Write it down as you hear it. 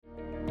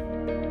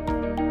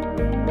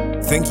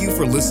Thank you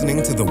for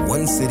listening to the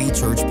One City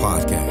Church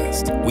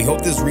podcast. We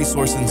hope this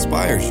resource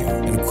inspires you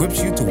and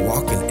equips you to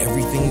walk in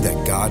everything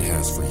that God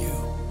has for you.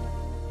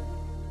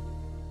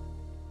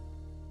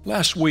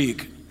 Last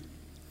week,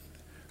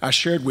 I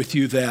shared with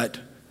you that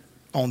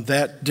on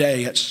that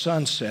day at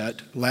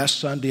sunset, last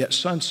Sunday at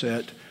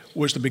sunset,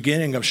 was the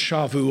beginning of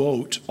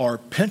Shavuot, or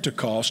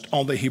Pentecost,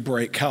 on the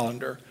Hebraic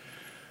calendar.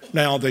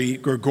 Now, the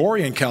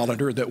Gregorian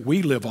calendar that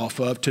we live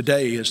off of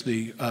today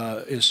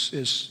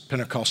is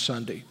Pentecost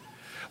Sunday.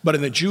 But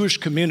in the Jewish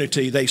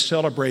community, they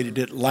celebrated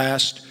it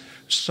last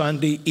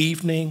Sunday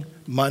evening,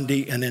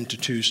 Monday, and into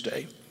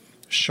Tuesday,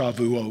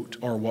 Shavuot,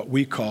 or what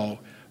we call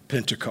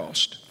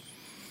Pentecost.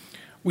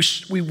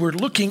 We were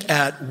looking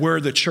at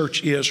where the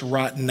church is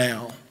right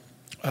now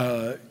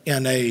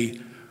in a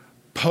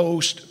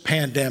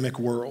post-pandemic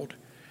world.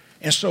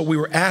 And so we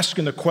were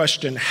asking the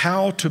question,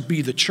 how to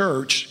be the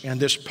church in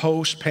this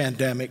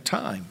post-pandemic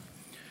time.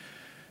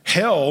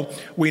 Hell,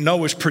 we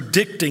know, is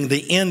predicting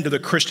the end of the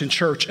Christian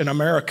church in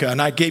America. And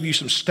I gave you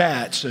some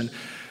stats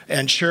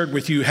and shared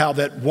with you how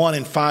that 1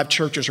 in 5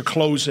 churches are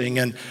closing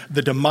and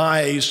the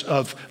demise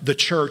of the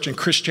church and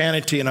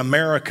Christianity in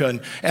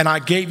America. And I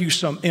gave you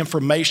some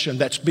information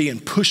that's being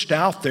pushed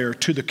out there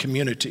to the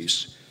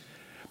communities.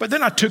 But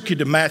then I took you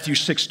to Matthew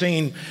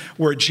 16,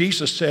 where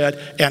Jesus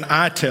said, and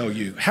I tell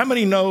you. How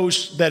many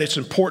knows that it's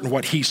important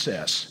what he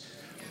says?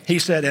 He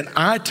said, and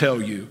I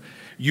tell you,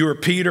 you are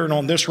Peter, and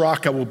on this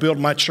rock I will build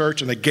my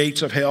church, and the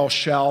gates of hell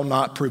shall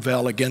not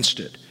prevail against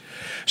it.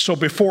 So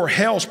before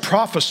hell's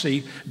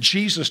prophecy,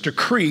 Jesus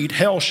decreed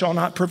hell shall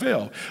not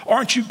prevail.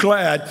 Aren't you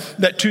glad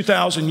that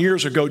 2,000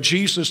 years ago,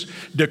 Jesus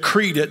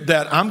decreed it,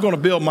 that I'm going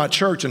to build my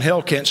church and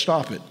hell can't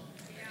stop it?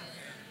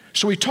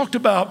 So we talked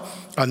about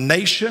a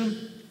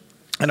nation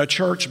and a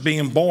church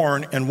being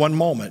born in one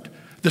moment.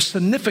 The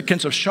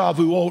significance of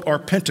Shavuot, or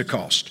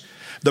Pentecost.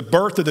 The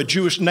birth of the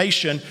Jewish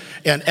nation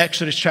in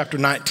Exodus chapter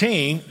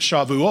 19,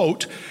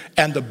 Shavuot,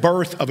 and the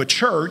birth of a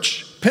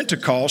church,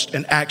 Pentecost,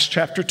 in Acts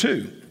chapter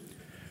 2.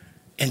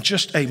 In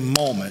just a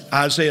moment,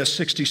 Isaiah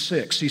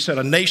 66, he said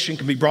a nation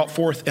can be brought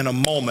forth in a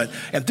moment.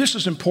 And this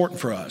is important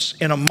for us,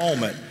 in a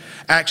moment.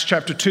 Acts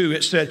chapter 2,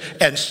 it said,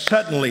 and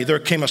suddenly there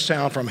came a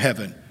sound from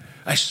heaven.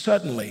 A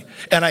suddenly,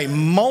 in a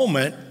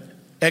moment,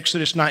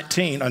 Exodus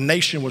 19, a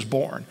nation was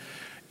born.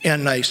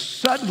 And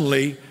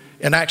suddenly,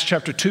 in Acts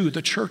chapter 2,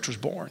 the church was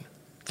born.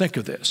 Think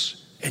of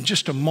this. In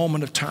just a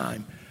moment of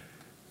time,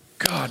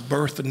 God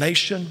birthed the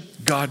nation,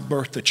 God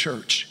birthed the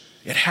church.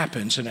 It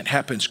happens, and it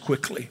happens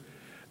quickly.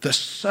 The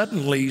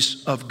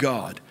suddenlies of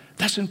God.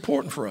 That's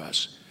important for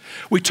us.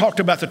 We talked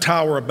about the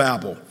Tower of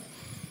Babel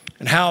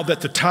and how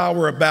that the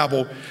Tower of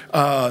Babel,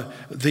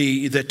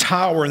 the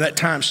tower in that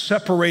time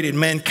separated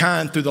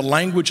mankind through the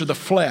language of the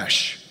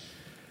flesh.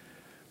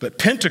 But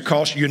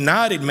Pentecost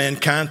united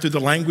mankind through the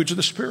language of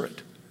the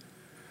Spirit.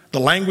 The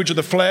language of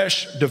the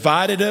flesh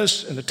divided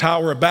us in the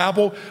Tower of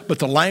Babel, but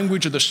the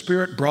language of the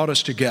Spirit brought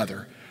us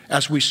together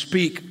as we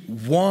speak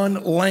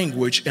one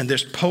language in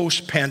this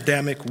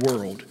post-pandemic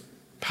world.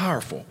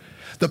 Powerful.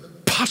 The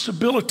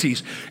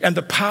possibilities and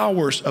the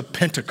powers of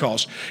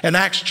Pentecost. In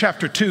Acts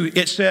chapter 2,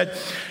 it said,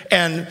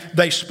 and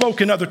they spoke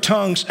in other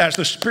tongues as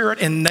the Spirit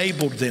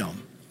enabled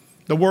them.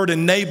 The word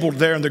enabled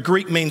there in the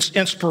Greek means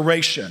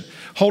inspiration.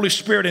 Holy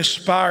Spirit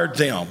inspired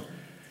them.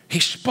 He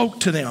spoke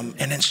to them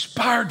and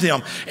inspired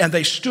them, and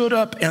they stood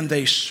up and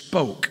they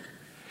spoke.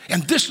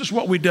 And this is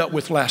what we dealt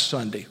with last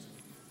Sunday.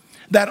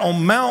 That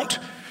on Mount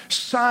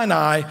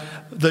Sinai,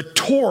 the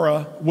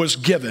Torah was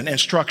given,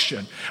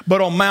 instruction.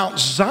 But on Mount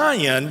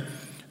Zion,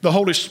 the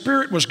Holy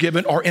Spirit was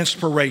given, or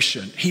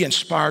inspiration. He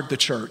inspired the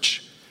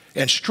church.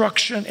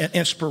 Instruction and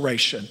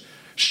inspiration.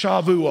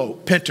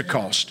 Shavuot,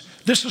 Pentecost.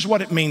 This is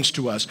what it means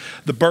to us.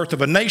 The birth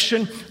of a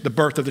nation, the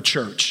birth of the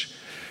church.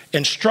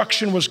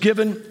 Instruction was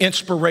given,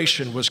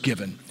 inspiration was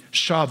given.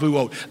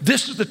 Shavuot.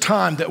 This is the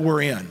time that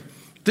we're in.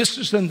 This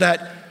is in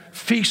that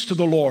feast of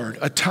the Lord,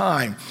 a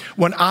time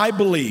when I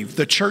believe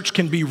the church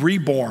can be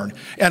reborn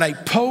in a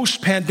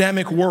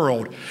post-pandemic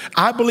world.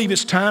 I believe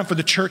it's time for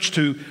the church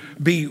to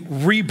be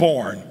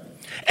reborn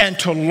and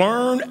to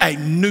learn a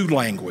new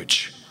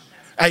language,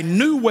 a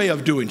new way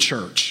of doing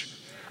church,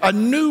 a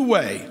new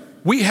way.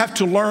 We have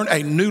to learn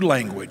a new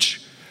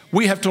language.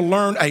 We have to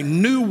learn a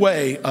new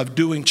way of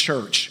doing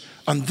church.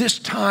 On this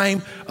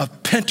time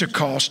of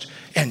Pentecost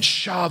and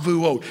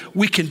Shavuot,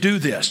 we can do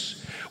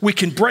this. We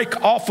can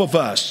break off of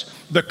us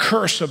the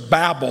curse of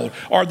Babel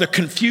or the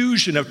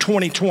confusion of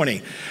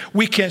 2020.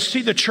 We can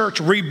see the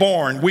church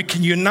reborn. We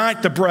can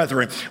unite the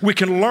brethren. We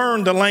can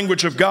learn the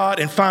language of God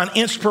and find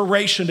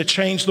inspiration to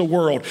change the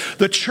world.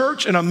 The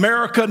church in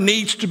America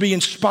needs to be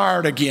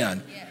inspired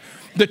again.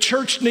 The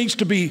church needs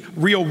to be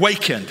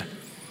reawakened.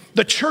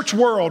 The church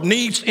world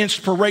needs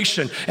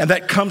inspiration, and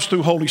that comes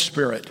through Holy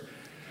Spirit.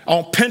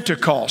 On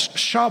Pentecost,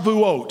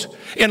 Shavuot,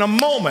 in a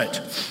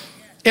moment,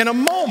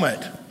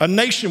 a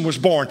nation was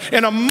born.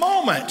 In a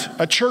moment,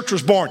 a church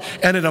was born.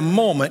 And in a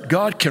moment,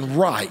 God can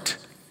right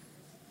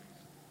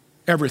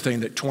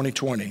everything that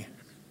 2020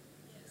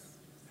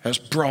 has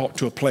brought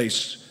to a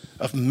place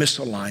of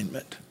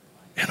misalignment.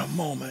 In a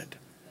moment.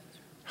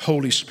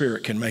 Holy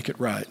Spirit can make it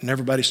right. And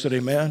everybody said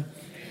amen?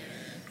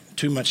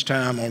 Too much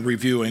time on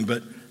reviewing,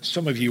 but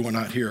some of you were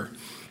not here.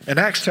 In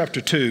Acts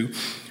chapter 2,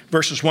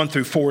 verses 1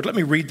 through 4, let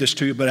me read this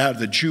to you, but out of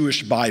the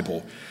Jewish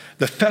Bible.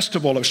 The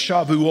festival of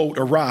Shavuot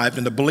arrived,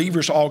 and the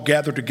believers all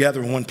gathered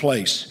together in one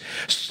place.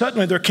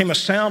 Suddenly there came a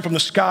sound from the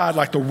sky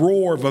like the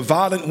roar of a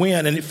violent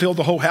wind, and it filled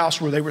the whole house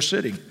where they were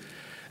sitting.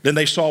 Then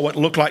they saw what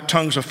looked like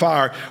tongues of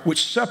fire,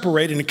 which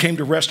separated and came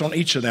to rest on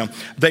each of them.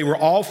 They were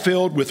all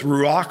filled with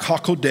Ruach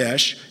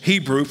HaKodesh,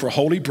 Hebrew for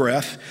holy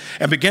breath,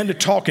 and began to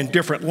talk in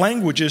different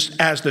languages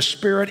as the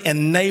Spirit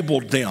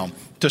enabled them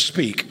to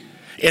speak.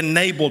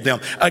 Enabled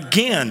them.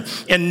 Again,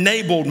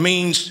 enabled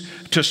means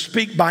to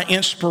speak by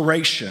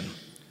inspiration,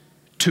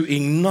 to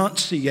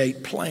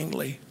enunciate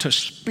plainly, to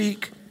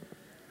speak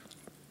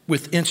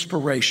with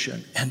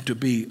inspiration and to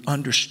be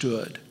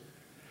understood.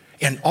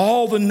 And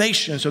all the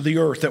nations of the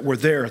earth that were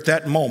there at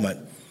that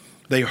moment,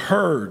 they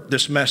heard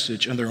this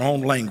message in their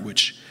own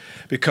language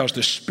because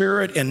the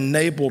Spirit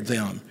enabled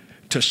them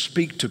to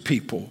speak to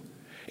people.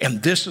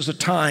 And this is a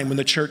time when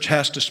the church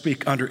has to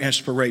speak under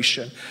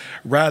inspiration.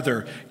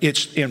 Rather,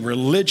 it's in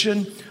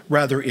religion,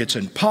 rather it's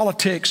in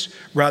politics,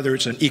 rather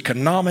it's in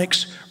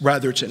economics,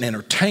 rather it's in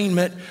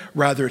entertainment,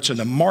 rather it's in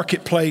the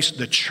marketplace.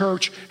 The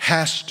church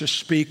has to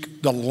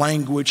speak the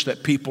language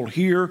that people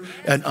hear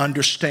and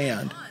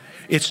understand.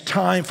 It's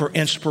time for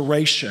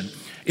inspiration.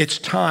 It's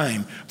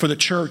time for the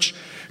church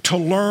to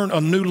learn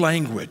a new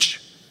language.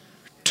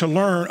 To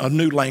learn a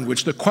new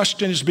language. The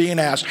question is being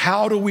asked,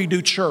 how do we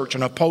do church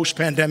in a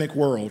post-pandemic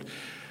world?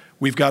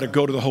 We've got to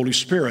go to the Holy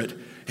Spirit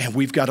and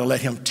we've got to let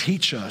Him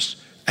teach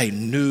us a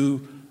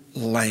new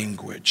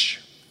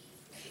language.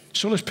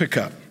 So let's pick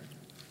up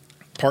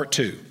part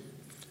 2,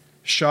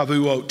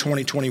 Shavuot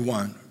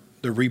 2021,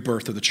 the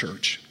rebirth of the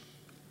church.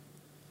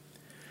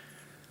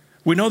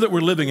 We know that we're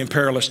living in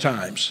perilous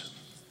times.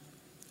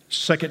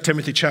 2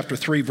 Timothy chapter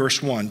 3,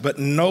 verse 1, but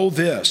know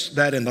this,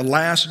 that in the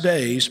last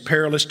days,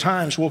 perilous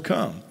times will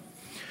come.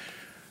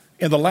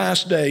 In the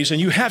last days, and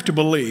you have to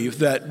believe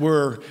that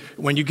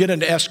when you get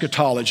into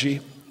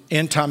eschatology,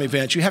 end-time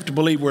events, you have to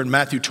believe we're in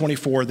Matthew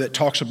 24 that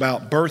talks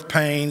about birth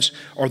pains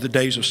or the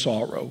days of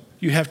sorrow.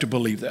 You have to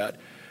believe that.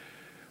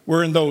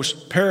 We're in those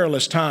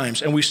perilous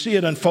times, and we see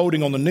it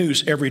unfolding on the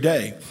news every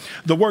day.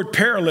 The word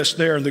perilous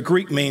there in the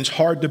Greek means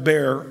hard to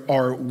bear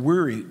or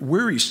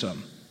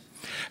wearisome.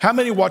 How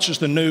many watches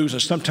the news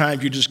and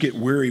sometimes you just get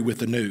weary with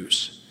the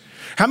news?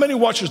 How many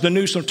watches the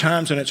news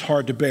sometimes and it's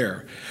hard to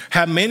bear?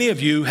 How many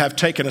of you have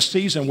taken a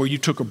season where you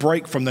took a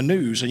break from the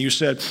news and you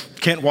said,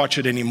 can't watch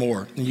it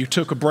anymore, and you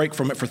took a break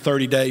from it for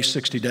 30 days,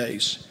 60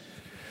 days?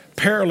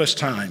 Perilous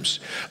times.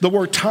 The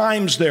word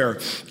times there,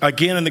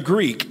 again in the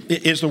Greek,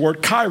 is the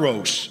word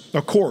kairos,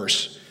 of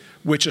course,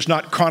 which is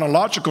not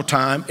chronological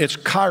time, it's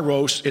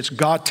kairos, it's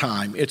God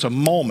time, it's a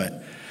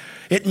moment.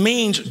 It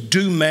means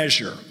due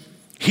measure.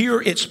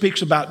 Here it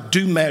speaks about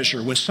due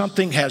measure, when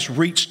something has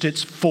reached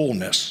its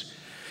fullness.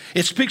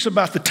 It speaks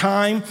about the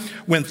time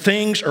when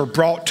things are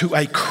brought to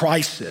a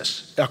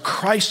crisis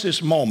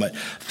moment.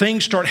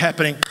 Things start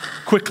happening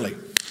quickly.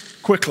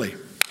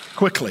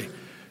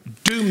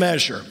 Due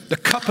measure. The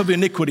cup of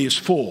iniquity is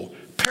full.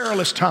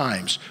 Perilous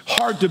times,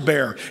 hard to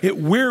bear. It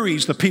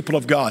wearies the people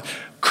of God.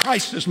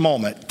 Crisis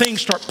moment.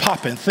 Things start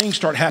popping. Things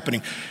start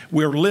happening.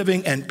 We're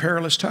living in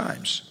perilous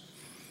times.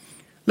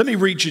 Let me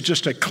read you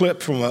just a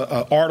clip from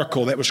an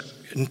article that was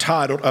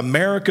entitled,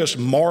 America's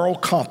Moral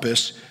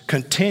Compass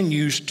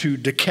Continues to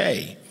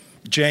Decay,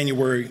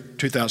 January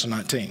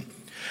 2019.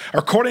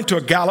 According to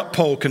a Gallup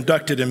poll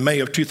conducted in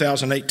May of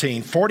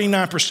 2018,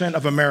 49%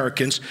 of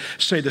Americans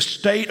say the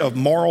state of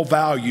moral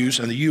values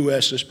in the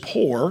U.S. is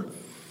poor.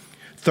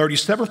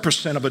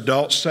 37% of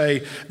adults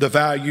say the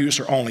values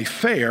are only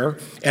fair,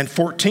 and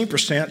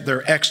 14%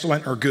 they're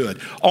excellent or good.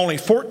 Only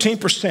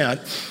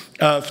 14%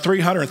 of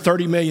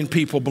 330 million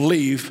people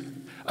believe,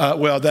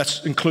 well,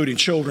 that's including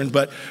children,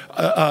 but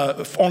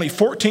only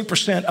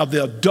 14% of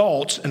the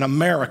adults in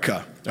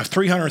America, of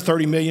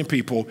 330 million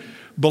people,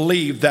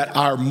 believe that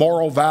our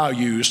moral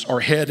values are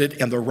headed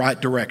in the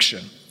right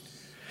direction.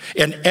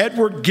 In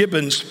Edward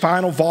Gibbon's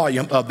final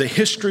volume of The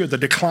History of the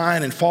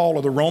Decline and Fall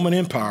of the Roman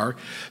Empire,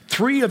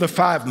 3 of the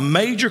 5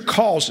 major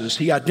causes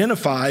he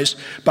identifies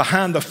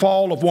behind the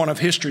fall of one of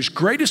history's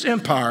greatest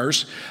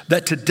empires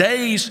that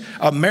today's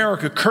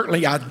America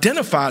currently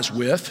identifies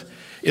with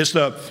is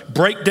the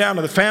breakdown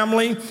of the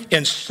family,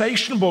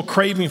 insatiable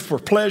craving for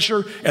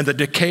pleasure, and the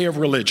decay of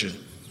religion.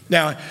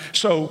 Now,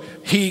 so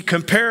he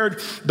compared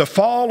the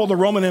fall of the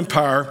Roman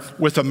Empire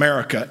with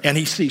America, and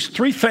he sees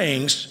 3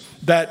 things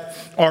that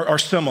are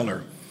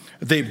similar.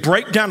 The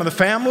breakdown of the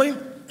family,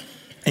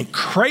 and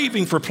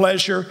craving for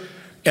pleasure,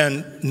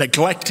 and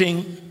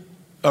neglecting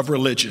of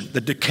religion,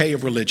 the decay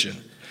of religion.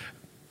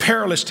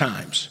 Perilous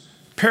times.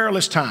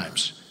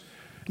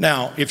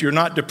 Now, if you're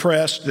not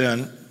depressed,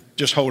 then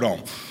just hold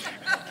on.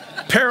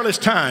 Perilous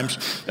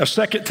times of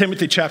 2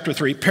 Timothy chapter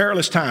 3,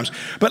 perilous times.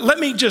 But let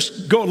me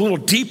just go a little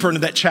deeper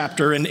into that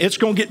chapter, and it's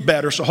going to get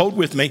better, so hold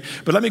with me.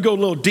 But let me go a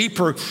little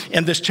deeper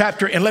in this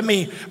chapter, and let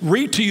me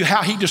read to you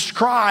how he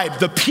described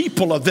the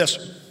people of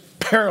this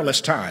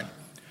perilous time.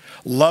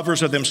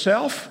 Lovers of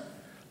themselves,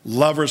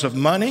 lovers of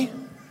money,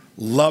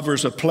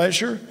 lovers of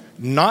pleasure,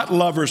 not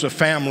lovers of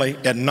family,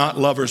 and not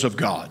lovers of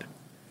God.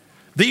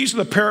 These are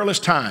the perilous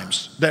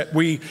times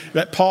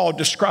that Paul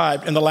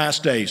described in the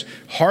last days.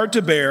 Hard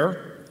to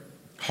bear,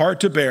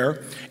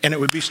 and it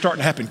would be starting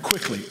to happen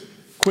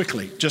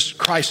quickly, just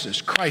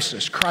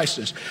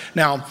crisis.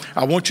 Now,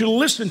 I want you to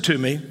listen to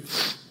me,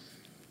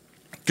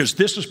 because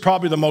this is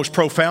probably the most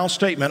profound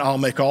statement I'll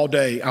make all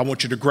day. I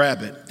want you to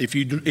grab it. If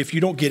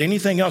you don't get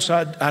anything else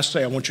I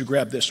say, I want you to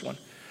grab this one.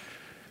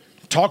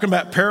 Talking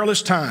about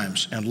perilous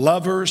times and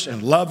lovers.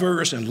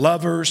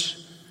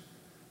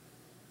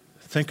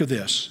 Think of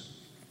this.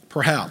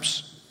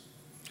 Perhaps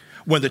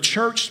when the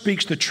church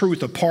speaks the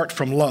truth apart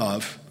from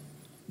love,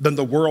 then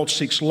the world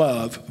seeks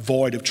love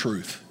void of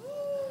truth.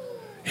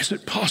 Is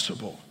it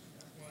possible?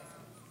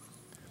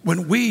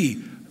 When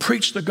we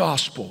preach the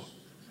gospel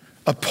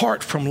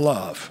apart from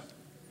love,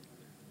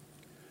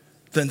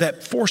 then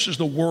that forces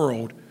the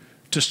world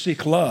to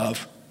seek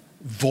love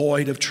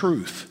void of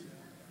truth.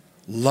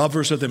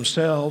 Lovers of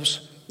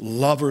themselves,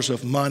 lovers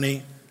of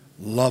money,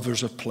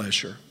 lovers of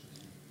pleasure.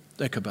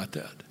 Think about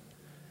that.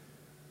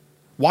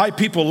 Why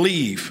people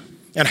leave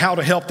and how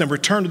to help them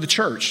return to the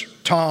church.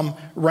 Tom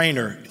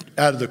Rayner,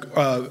 out of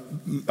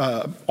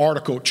the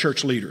article,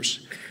 Church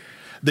Leaders.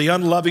 The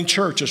unloving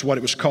church is what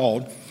it was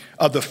called.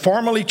 Of the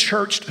formerly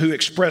churched who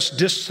expressed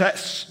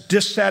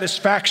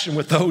dissatisfaction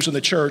with those in the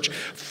church,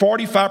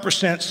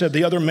 45% said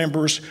the other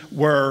members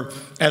were,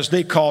 as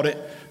they called it,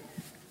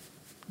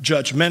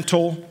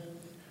 judgmental,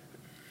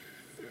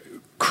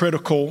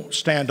 critical,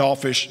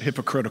 standoffish,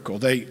 hypocritical.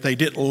 They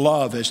didn't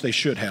love as they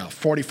should have,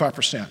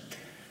 45%.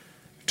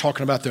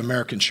 Talking about the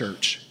American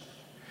church.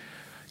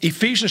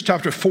 Ephesians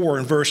chapter 4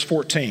 and verse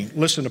 14.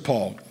 Listen to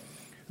Paul.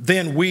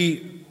 Then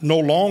we no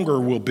longer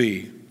will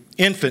be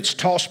infants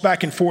tossed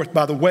back and forth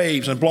by the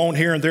waves and blown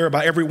here and there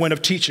by every wind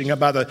of teaching and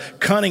by the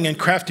cunning and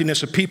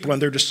craftiness of people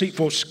and their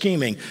deceitful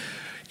scheming.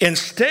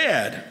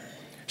 Instead,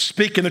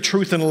 speaking the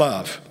truth in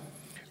love,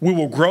 we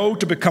will grow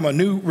to become a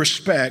new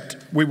respect.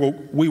 We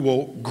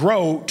will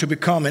grow to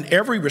become in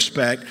every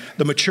respect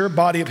the mature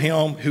body of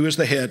him who is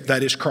the head,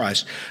 that is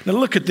Christ. Now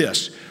look at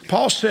this.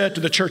 Paul said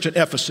to the church at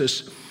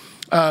Ephesus,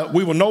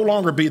 we will no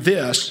longer be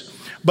this,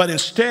 but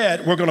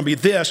instead we're going to be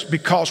this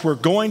because we're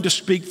going to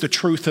speak the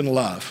truth in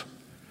love.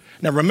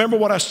 Now remember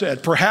what I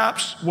said.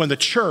 Perhaps when the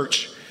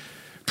church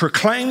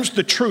proclaims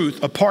the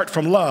truth apart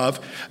from love,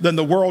 then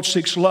the world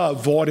seeks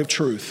love void of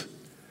truth.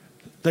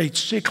 They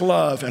seek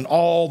love in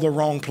all the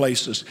wrong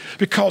places.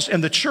 Because in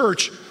the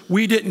church,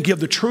 we didn't give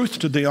the truth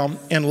to them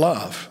in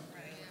love.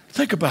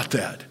 Think about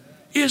that.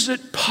 Is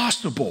it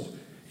possible?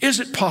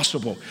 Is it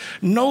possible?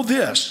 Know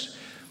this.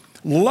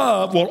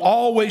 Love will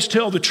always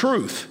tell the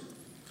truth.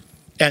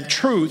 And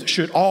truth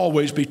should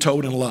always be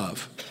told in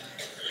love.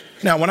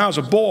 Now, when I was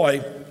a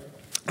boy,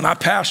 my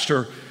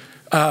pastor,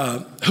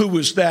 who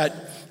was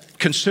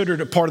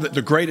considered a part of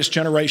the greatest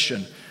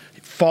generation,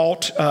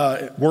 fought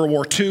World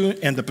War II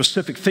in the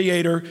Pacific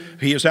Theater.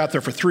 He was out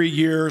there for 3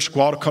 years,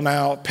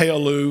 Guadalcanal,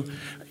 Paolu,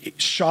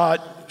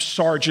 shot,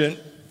 sergeant,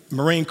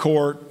 Marine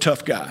Corps,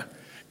 tough guy.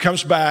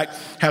 Comes back,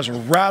 has a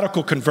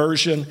radical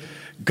conversion.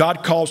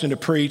 God calls him to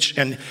preach,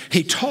 and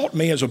he taught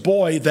me as a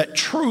boy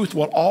that love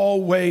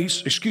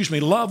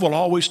will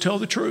always tell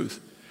the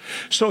truth.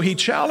 So he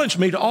challenged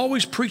me to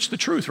always preach the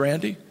truth,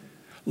 Randy.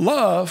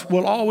 Love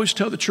will always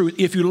tell the truth.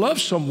 If you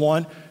love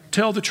someone,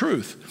 tell the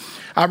truth.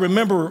 I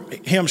remember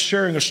him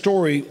sharing a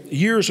story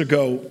years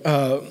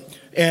ago,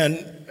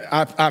 and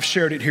I've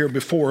shared it here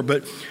before,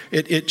 but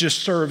it just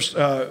serves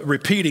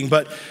repeating.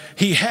 But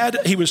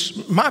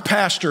my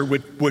pastor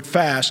would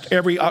fast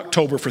every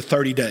October for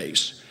 30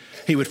 days.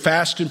 He would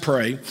fast and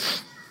pray.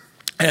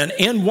 And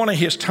in one of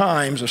his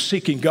times of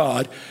seeking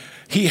God,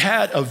 he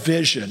had a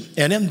vision.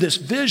 And in this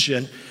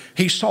vision,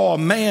 he saw a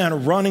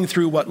man running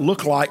through what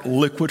looked like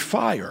liquid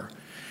fire.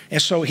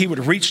 And so he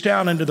would reach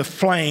down into the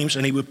flames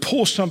and he would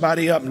pull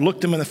somebody up and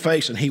look them in the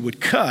face and he would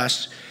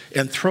cuss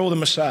and throw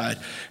them aside.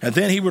 And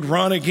then he would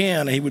run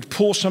again and he would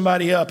pull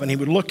somebody up and he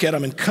would look at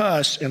them and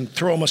cuss and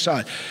throw them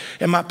aside.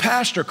 And my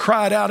pastor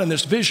cried out in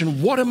this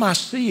vision, "What am I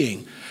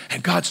seeing?"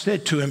 And God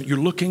said to him, you're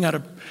looking at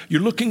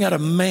a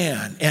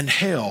man in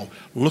hell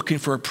looking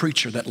for a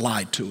preacher that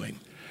lied to him.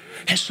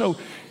 And so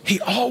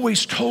he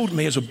always told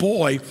me as a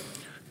boy,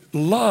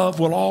 love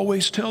will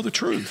always tell the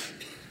truth.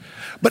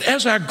 But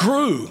as I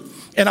grew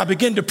and I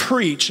began to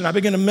preach and I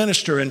began to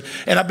minister and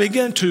I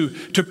began to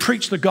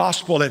preach the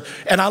gospel and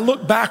I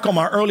look back on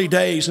my early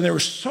days and there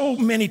were so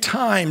many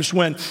times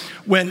when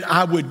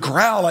I would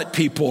growl at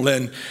people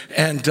and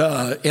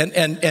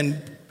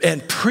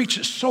preach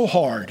it so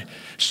hard.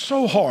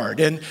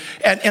 And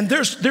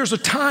there's a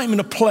time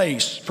and a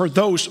place for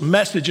those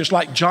messages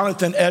like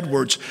Jonathan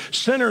Edwards,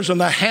 Sinners in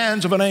the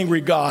Hands of an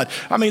Angry God.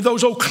 I mean,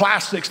 those old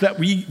classics that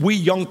we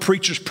young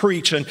preachers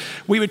preach, and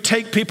we would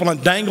take people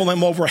and dangle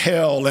them over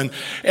hell and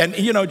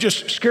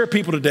just scare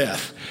people to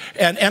death.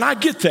 And I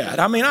get that.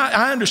 I mean,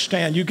 I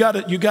understand you got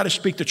to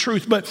speak the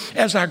truth. But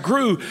as I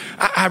grew,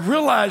 I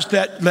realized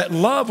that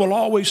love will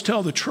always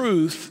tell the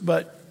truth,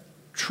 but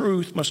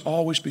truth must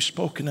always be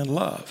spoken in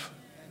love.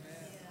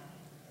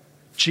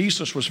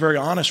 Jesus was very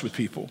honest with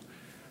people,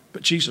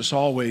 but Jesus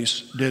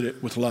always did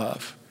it with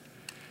love.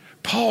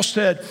 Paul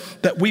said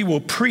that we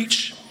will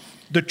preach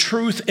the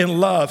truth in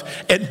love,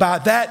 and by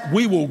that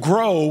we will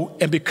grow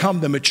and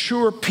become the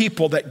mature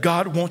people that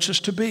God wants us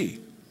to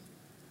be.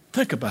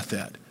 Think about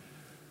that.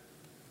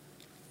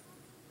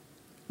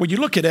 When you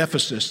look at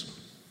Ephesus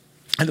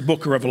in the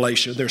book of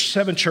Revelation, there's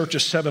 7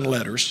 churches, 7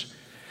 letters.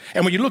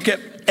 And when you look at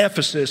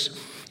Ephesus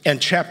in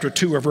chapter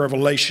 2 of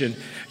Revelation,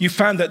 you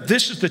find that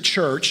this is the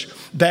church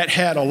that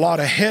had a lot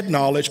of head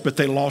knowledge, but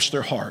they lost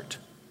their heart.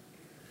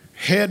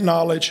 Head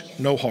knowledge,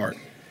 no heart.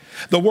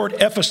 The word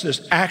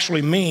Ephesus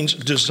actually means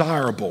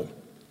desirable.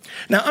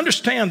 Now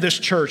understand this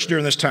church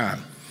during this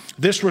time.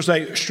 This was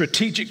a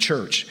strategic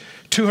church,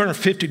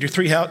 250 to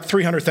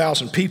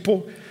 300,000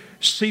 people,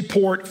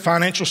 seaport,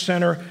 financial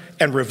center,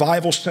 and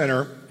revival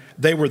center.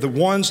 They were the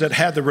ones that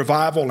had the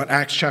revival in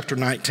Acts chapter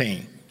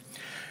 19.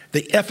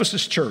 The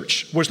Ephesus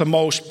church was the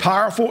most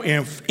powerful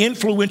and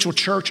influential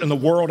church in the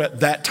world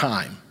at that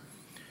time.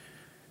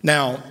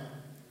 Now,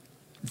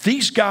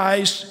 these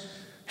guys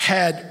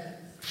had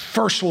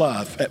first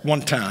love at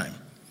one time.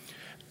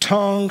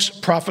 Tongues,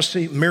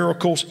 prophecy,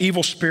 miracles,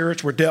 evil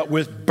spirits were dealt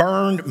with,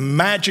 burned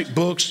magic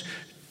books,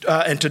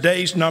 in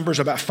today's numbers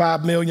about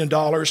 $5 million,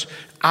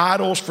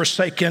 idols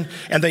forsaken,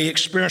 and they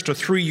experienced a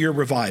 3-year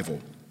revival.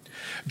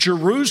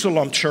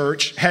 Jerusalem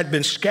church had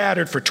been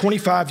scattered for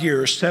 25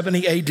 years,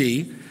 70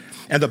 AD,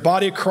 and the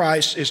body of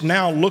Christ is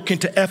now looking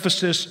to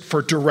Ephesus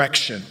for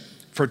direction.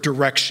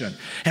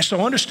 And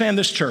so understand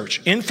this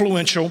church,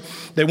 influential.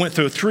 They went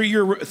through a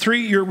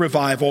three-year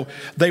revival.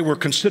 They were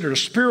considered a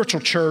spiritual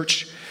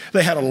church.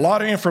 They had a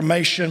lot of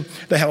information.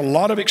 They had a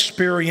lot of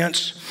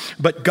experience.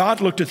 But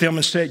God looked at them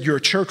and said, you're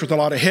a church with a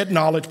lot of head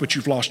knowledge, but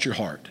you've lost your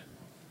heart.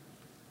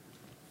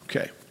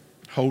 Okay,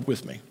 hold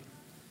with me.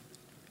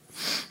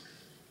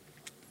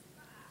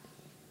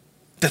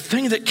 The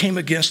thing that came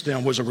against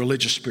them was a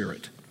religious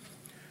spirit.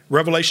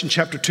 Revelation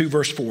chapter 2,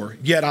 verse 4,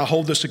 yet I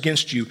hold this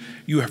against you.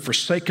 You have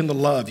forsaken the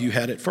love you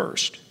had at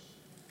first.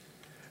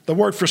 The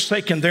word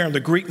forsaken there in the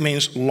Greek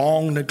means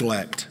long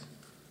neglect.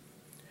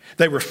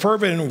 They were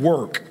fervent in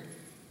work,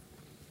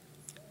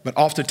 but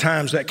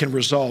oftentimes that can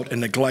result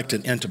in neglect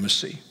and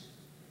intimacy.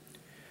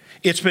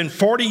 It's been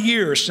 40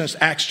 years since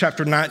Acts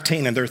chapter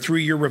 19 and their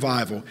 3-year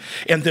revival.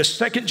 And this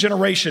second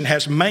generation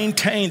has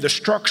maintained the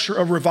structure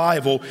of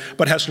revival,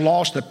 but has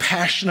lost the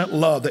passionate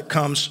love that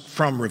comes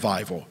from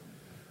revival.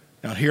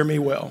 Now hear me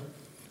well.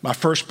 My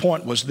first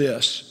point was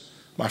this,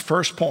 that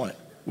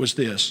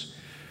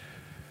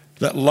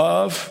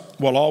love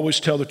will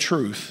always tell the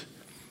truth,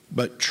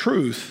 but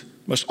truth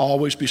must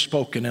always be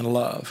spoken in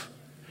love.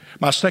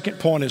 My second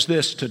point is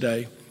this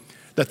today,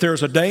 that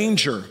there's a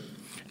danger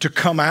to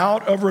come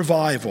out of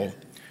revival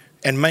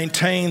and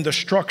maintain the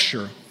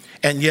structure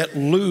and yet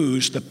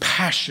lose the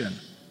passion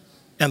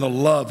and the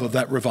love of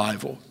that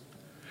revival.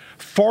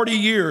 40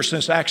 years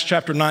since Acts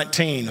chapter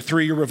 19, a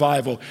 3-year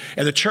revival,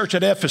 and the church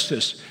at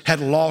Ephesus had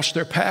lost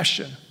their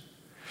passion.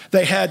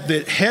 They had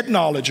the head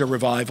knowledge of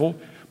revival,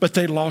 but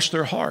they lost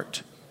their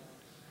heart.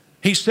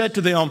 He said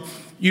to them,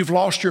 you've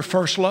lost your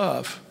first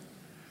love.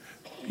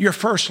 Your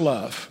first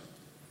love.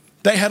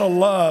 They had a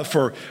love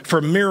for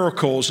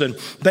miracles, and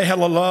they had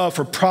a love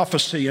for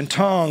prophecy and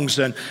tongues,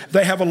 and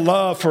they have a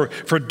love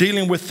for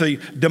dealing with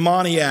the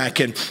demoniac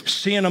and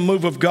seeing a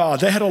move of God.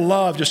 They had a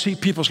love to see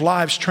people's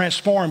lives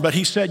transformed, but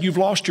he said, you've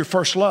lost your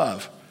first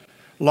love.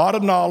 A lot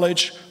of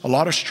knowledge, a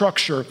lot of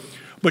structure,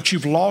 but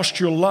you've lost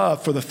your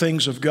love for the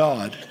things of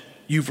God.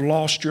 You've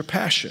lost your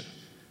passion.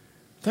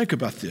 Think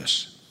about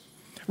this.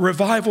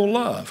 Revival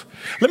love.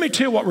 Let me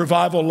tell you what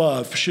revival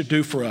love should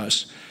do for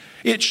us.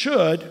 It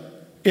should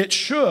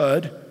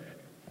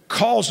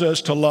cause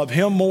us to love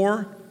him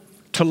more,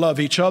 to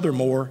love each other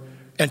more,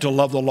 and to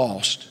love the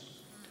lost.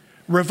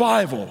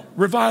 Revival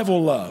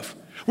love.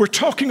 We're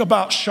talking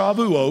about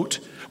Shavuot.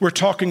 We're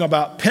talking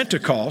about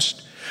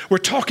Pentecost. We're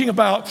talking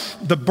about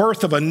the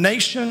birth of a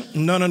nation.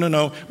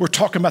 No. We're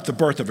talking about the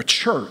birth of a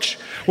church.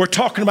 We're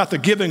talking about the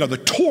giving of the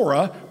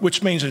Torah,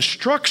 which means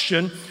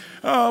instruction.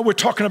 We're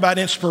talking about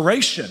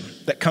inspiration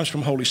that comes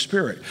from Holy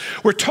Spirit.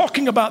 We're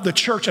talking about the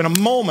church in a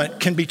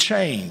moment can be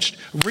changed,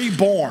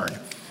 reborn.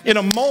 In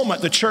a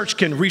moment, the church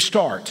can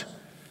restart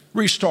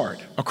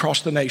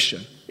across the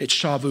nation. It's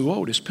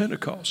Shavuot, it's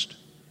Pentecost.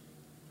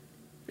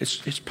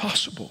 It's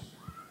possible.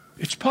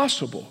 It's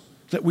possible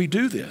that we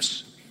do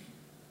this.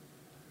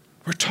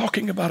 We're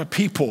talking about a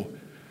people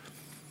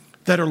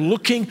that are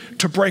looking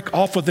to break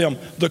off of them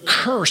the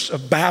curse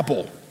of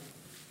Babel,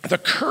 the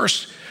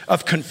curse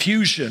of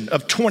confusion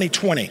of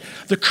 2020,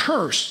 the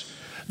curse,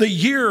 the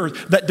year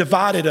that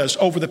divided us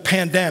over the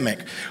pandemic,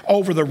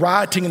 over the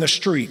rioting in the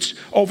streets,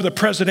 over the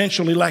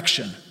presidential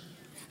election,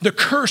 the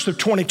curse of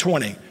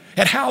 2020,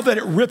 and how that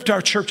it ripped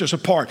our churches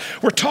apart.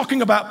 We're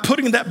talking about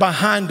putting that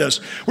behind us.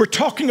 We're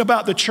talking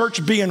about the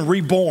church being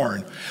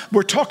reborn.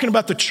 We're talking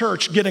about the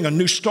church getting a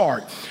new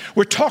start.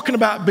 We're talking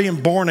about being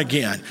born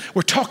again.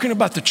 We're talking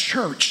about the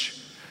church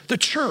The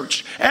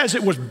church, as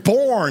it was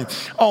born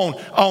on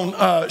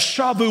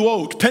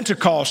Shavuot,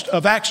 Pentecost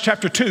of Acts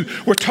chapter 2,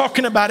 we're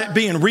talking about it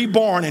being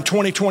reborn in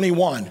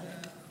 2021.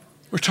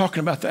 We're talking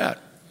about that.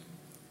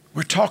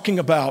 We're talking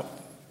about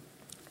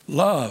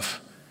love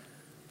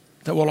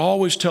that will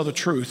always tell the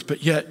truth,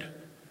 but yet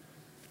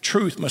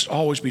truth must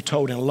always be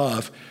told in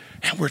love.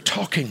 And we're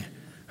talking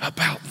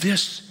about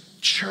this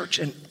church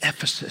in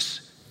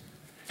Ephesus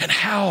and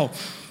how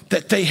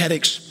that they had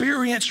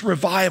experienced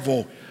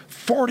revival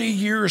 40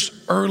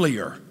 years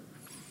earlier,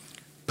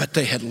 but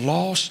they had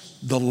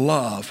lost the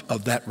love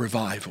of that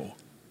revival.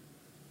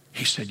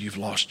 He said, you've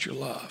lost your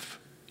love,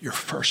 your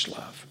first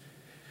love.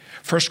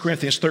 1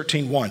 Corinthians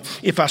 13:1,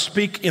 if I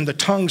speak in the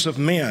tongues of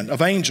men,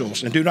 of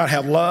angels, and do not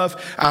have love,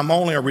 I'm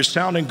only a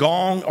resounding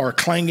gong or a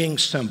clanging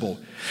cymbal.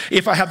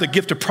 If I have the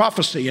gift of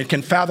prophecy and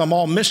can fathom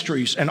all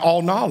mysteries and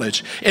all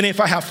knowledge, and if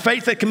I have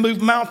faith that can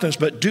move mountains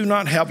but do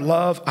not have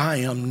love, I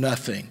am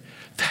nothing.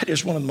 That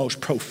is one of the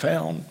most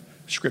profound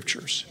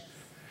scriptures.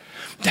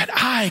 That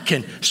I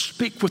can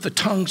speak with the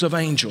tongues of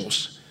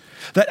angels,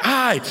 that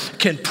I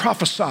can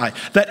prophesy,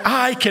 that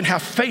I can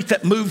have faith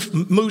that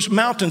moves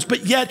mountains,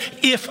 but yet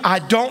if I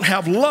don't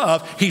have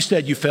love, he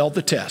said, you failed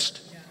the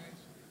test.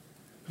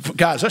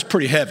 Guys, that's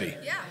pretty heavy.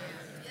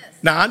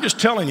 Now, I'm just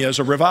telling you, as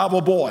a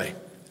revival boy,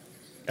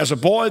 as a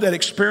boy that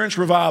experienced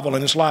revival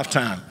in his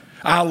lifetime,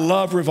 I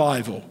love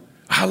revival.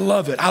 I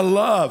love it. I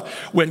love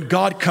when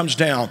God comes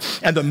down,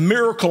 and the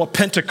miracle of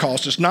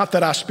Pentecost is not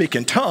that I speak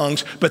in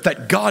tongues, but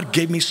that God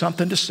gave me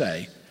something to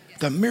say.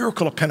 The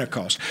miracle of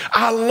Pentecost.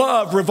 I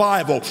love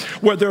revival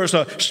where there's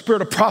a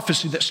spirit of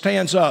prophecy that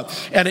stands up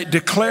and it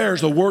declares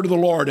the word of the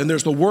Lord, and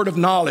there's the word of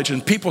knowledge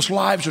and people's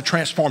lives are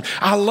transformed.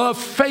 I love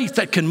faith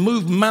that can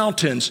move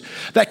mountains,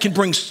 that can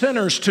bring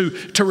sinners to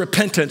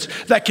repentance,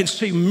 that can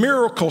see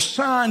miracles,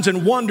 signs,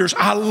 and wonders.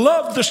 I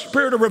love the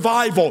spirit of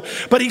revival.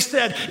 But he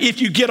said, if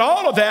you get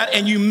all of that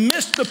and you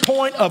miss the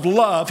point of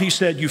love, he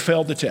said, you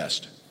failed the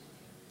test.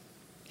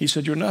 He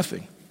said, you're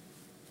nothing.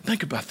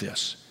 Think about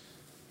this.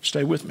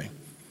 Stay with me.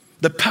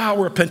 The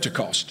power of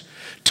Pentecost,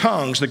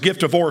 tongues, the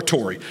gift of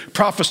oratory,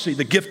 prophecy,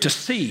 the gift to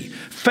see,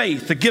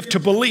 faith, the gift to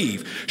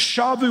believe.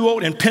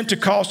 Shavuot and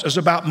Pentecost is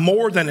about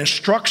more than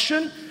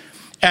instruction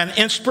and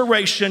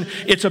inspiration.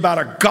 It's about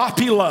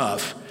agape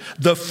love,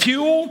 the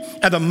fuel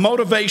and the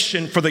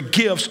motivation for the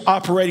gifts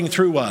operating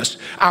through us.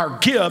 Our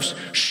gifts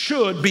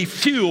should be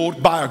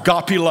fueled by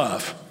agape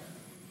love.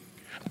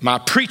 My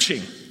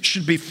preaching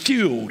should be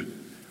fueled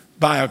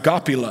by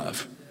agape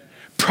love.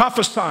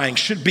 Prophesying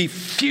should be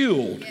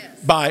fueled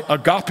by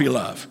agape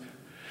love.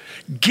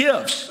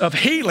 Gifts of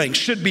healing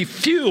should be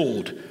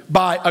fueled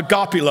by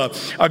agape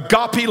love.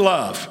 Agape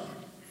love,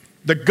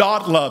 the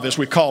God love as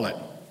we call it,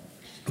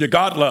 the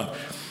God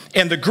love.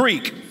 In the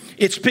Greek,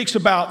 it speaks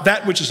about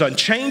that which is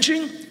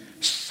unchanging,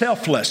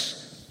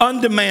 selfless,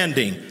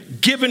 undemanding,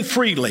 given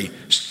freely,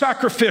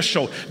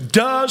 sacrificial,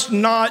 does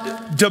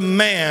not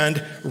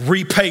demand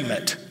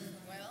repayment.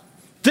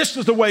 This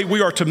is the way we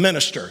are to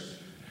minister.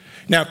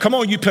 Now, come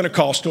on, you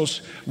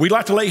Pentecostals. We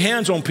like to lay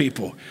hands on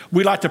people.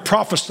 We like to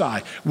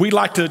prophesy. We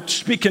like to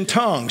speak in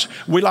tongues.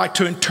 We like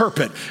to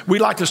interpret. We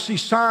like to see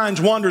signs,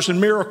 wonders, and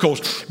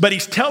miracles. But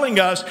he's telling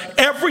us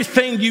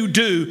everything you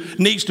do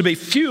needs to be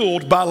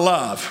fueled by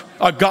love,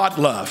 a God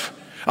love,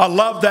 a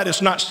love that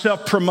is not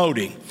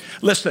self-promoting.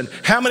 Listen,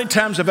 how many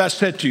times have I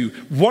said to you,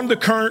 one of the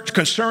current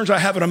concerns I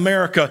have in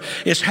America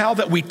is how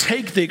that we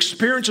take the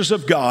experiences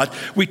of God,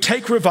 we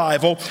take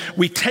revival,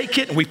 we take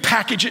it and we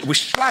package it, we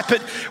slap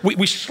it,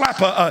 we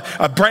slap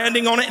a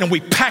branding on it and we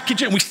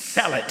package it and we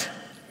sell it.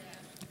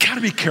 Got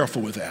to be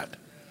careful with that.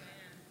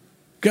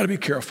 Got to be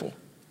careful.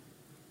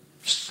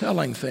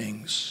 Selling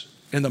things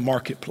in the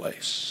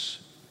marketplace.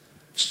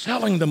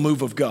 Selling the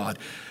move of God.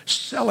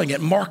 Selling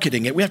it,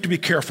 marketing it. We have to be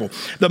careful.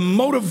 The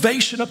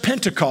motivation of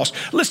Pentecost.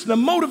 Listen, the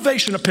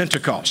motivation of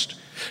Pentecost.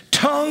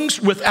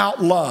 Tongues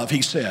without love,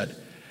 he said.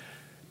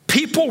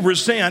 People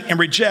resent and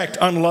reject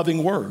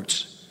unloving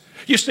words.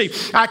 You see,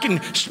 I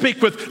can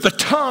speak with the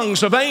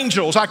tongues of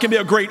angels. I can be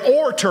a great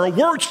orator, a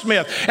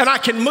wordsmith, and I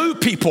can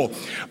move people.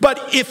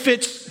 But if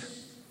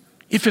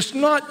it's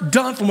not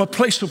done from a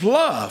place of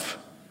love,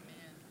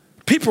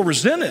 people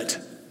resent it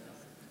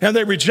and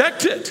they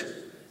reject it.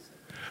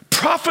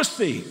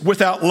 Prophecy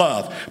without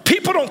love.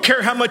 People don't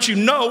care how much you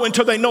know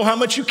until they know how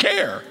much you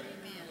care.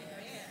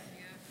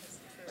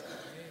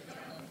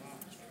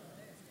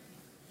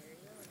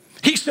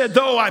 He said,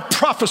 though I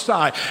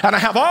prophesy and I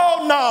have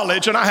all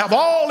knowledge and I have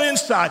all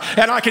insight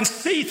and I can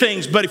see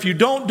things, but if you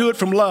don't do it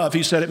from love,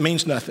 he said, it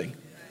means nothing.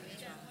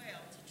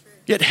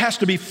 It has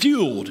to be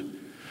fueled.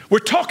 We're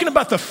talking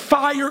about the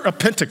fire of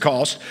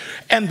Pentecost,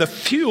 and the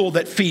fuel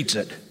that feeds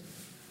it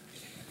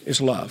is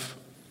love.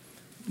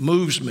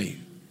 Moves me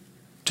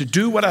to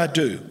do what I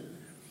do.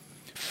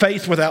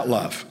 Faith without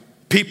love.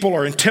 People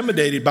are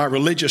intimidated by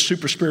religious,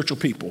 super spiritual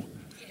people.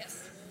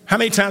 Yes. How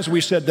many times have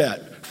we said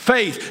that?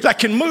 Faith that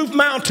can move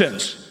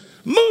mountains,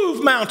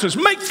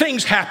 make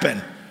things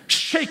happen,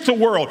 shake the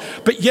world.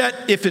 But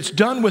yet, if it's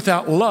done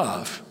without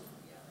love,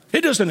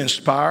 it doesn't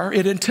inspire,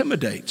 it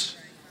intimidates.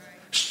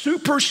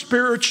 super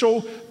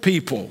spiritual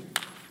people,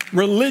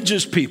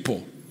 religious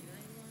people.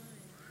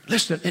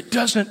 Listen, it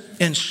doesn't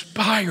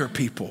inspire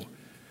people.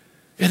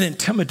 It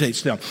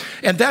intimidates them.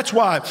 And that's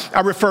why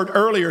I referred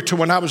earlier to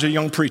when I was a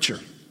young preacher.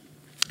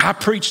 I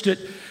preached it.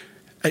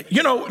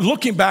 You know,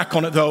 looking back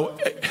on it though,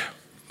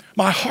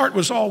 my heart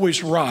was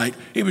always right.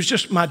 It was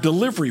just my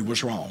delivery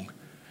was wrong.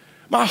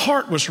 My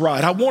heart was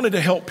right. I wanted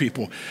to help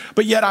people.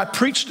 But yet I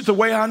preached it the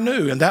way I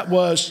knew. And that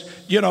was,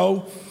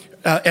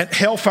 at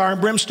hell, fire,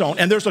 and brimstone.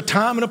 And there's a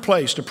time and a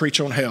place to preach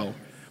on hell.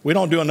 We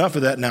don't do enough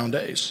of that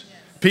nowadays.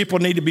 People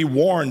need to be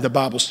warned, the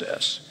Bible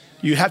says.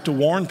 You have to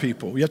warn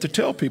people. You have to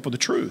tell people the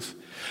truth.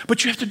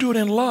 But you have to do it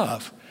in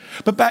love.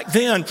 But back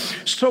then,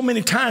 so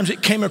many times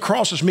it came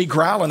across as me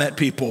growling at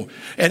people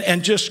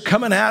and just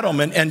coming at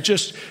them and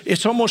just,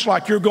 it's almost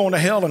like you're going to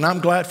hell and I'm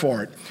glad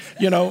for it.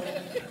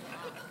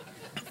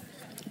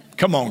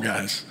 Come on,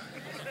 guys.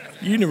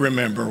 You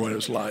remember what it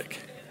was like.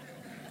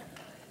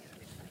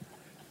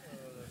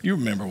 You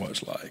remember what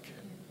it's like.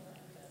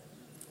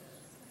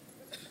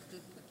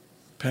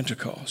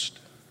 Pentecost.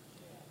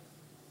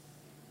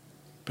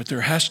 But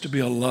there has to be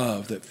a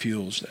love that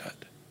fuels that.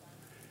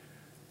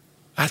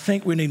 I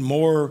think we need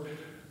more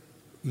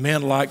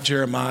men like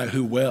Jeremiah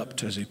who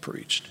wept as he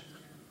preached.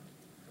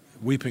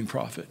 Weeping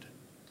prophet.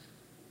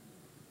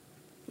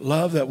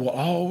 Love that will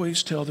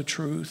always tell the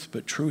truth,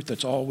 but truth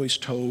that's always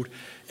told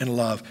in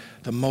love.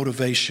 The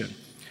motivation.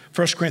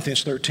 1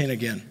 Corinthians 13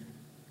 again.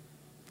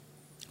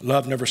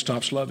 Love never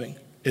stops loving.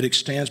 It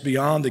extends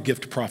beyond the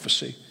gift of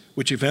prophecy,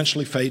 which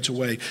eventually fades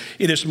away.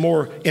 It is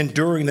more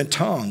enduring than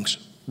tongues,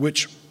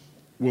 which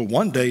will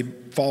one day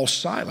fall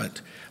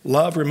silent.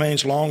 Love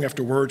remains long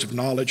after words of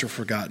knowledge are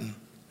forgotten.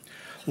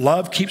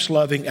 Love keeps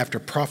loving after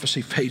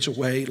prophecy fades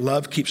away.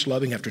 Love keeps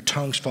loving after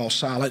tongues fall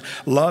silent.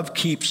 Love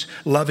keeps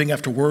loving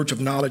after words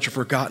of knowledge are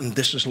forgotten.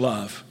 This is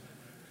love.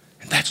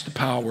 And that's the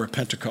power of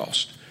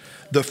Pentecost.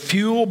 The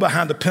fuel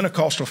behind the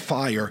Pentecostal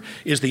fire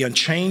is the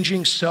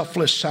unchanging,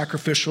 selfless,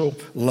 sacrificial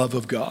love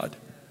of God.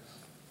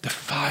 The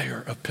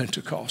fire of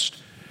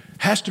Pentecost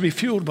has to be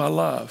fueled by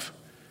love.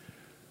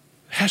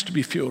 Has to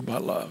be fueled by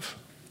love.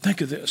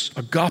 Think of this,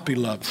 agape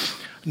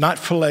love, not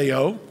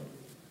phileo,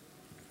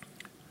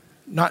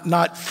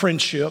 not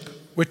friendship.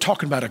 We're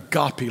talking about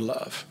agape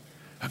love.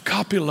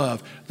 Agape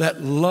love,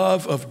 that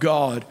love of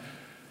God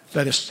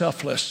that is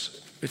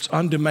selfless, it's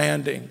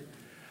undemanding,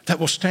 that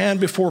will stand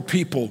before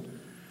people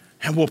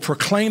and will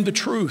proclaim the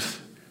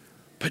truth,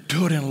 but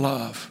do it in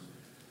love.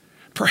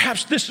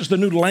 Perhaps this is the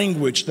new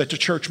language that the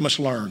church must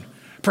learn.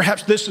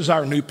 Perhaps this is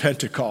our new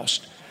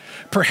Pentecost.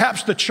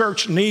 Perhaps the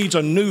church needs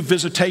a new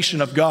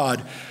visitation of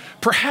God.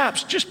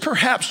 Perhaps, just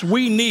perhaps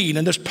we need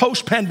in this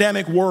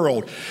post-pandemic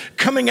world,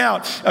 coming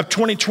out of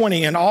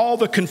 2020 and all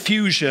the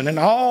confusion and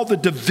all the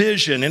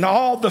division and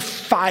all the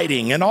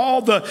fighting and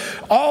all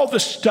the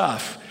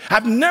stuff.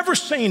 I've never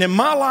seen in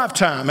my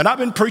lifetime, and I've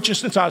been preaching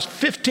since I was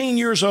 15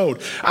 years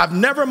old, I've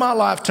never in my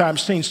lifetime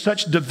seen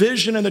such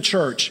division in the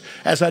church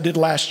as I did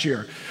last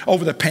year.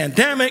 Over the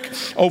pandemic,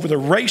 over the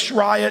race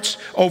riots,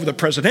 over the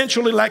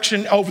presidential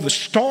election, over the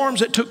storms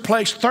that took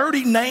place,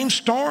 30 named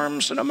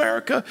storms in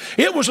America.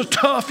 It was a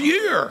tough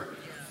year.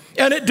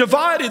 And it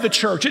divided the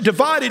church. It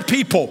divided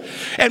people.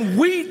 And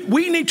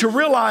we need to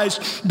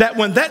realize that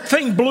when that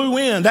thing blew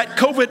in, that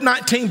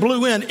COVID-19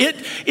 blew in,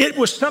 it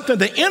was something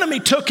the enemy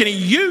took and he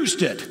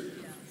used it.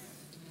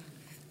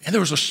 And there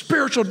was a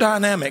spiritual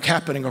dynamic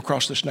happening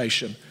across this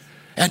nation.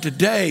 And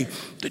today,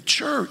 the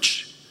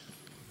church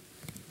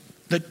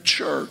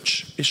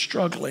is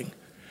struggling.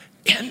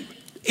 And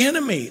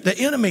the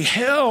enemy,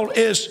 hell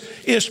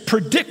is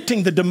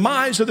predicting the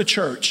demise of the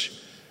church.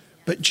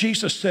 But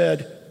Jesus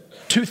said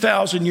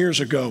 2,000 years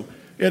ago,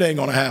 it ain't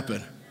gonna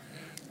happen.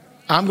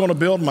 I'm gonna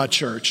build my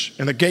church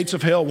and the gates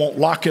of hell won't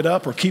lock it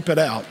up or keep it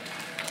out.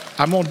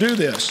 I'm gonna do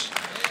this.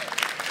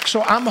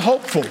 So I'm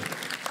hopeful.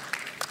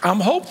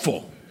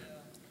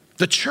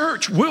 The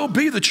church will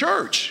be the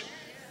church.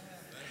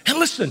 And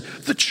listen,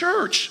 the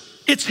church,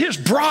 it's his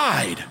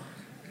bride.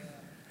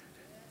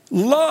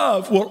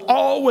 Love will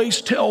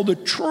always tell the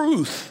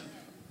truth,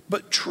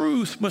 but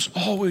truth must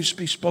always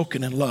be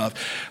spoken in love.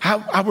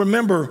 I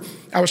remember,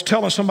 I was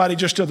telling somebody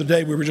just the other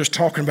day, we were just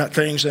talking about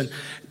things, and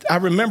I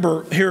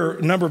remember here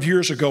a number of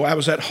years ago, I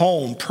was at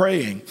home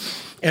praying,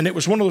 and it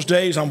was one of those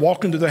days I'm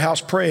walking to the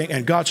house praying,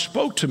 and God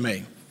spoke to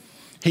me.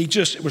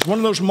 It was one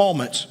of those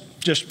moments,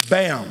 just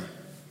bam.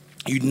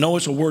 You know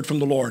it's a word from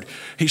the Lord.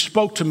 He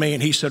spoke to me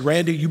and he said,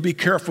 Randy, you be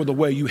careful the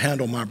way you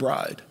handle my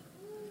bride.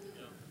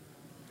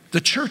 The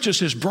church is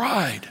his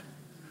bride.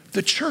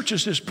 The church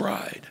is his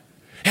bride.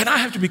 And I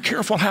have to be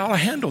careful how I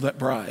handle that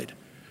bride.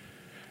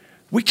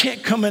 We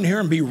can't come in here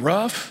and be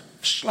rough,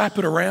 slap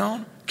it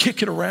around,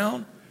 kick it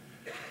around.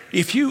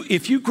 If you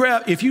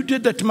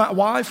did that to my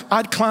wife,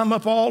 I'd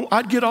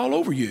get all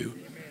over you.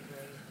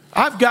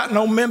 I've gotten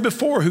on men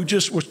before who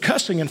just was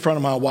cussing in front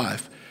of my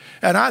wife.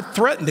 And I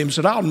threatened him,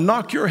 said, I'll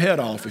knock your head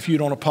off if you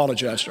don't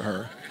apologize to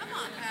her.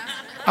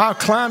 I'll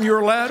climb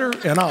your ladder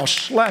and I'll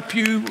slap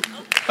you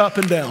up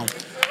and down.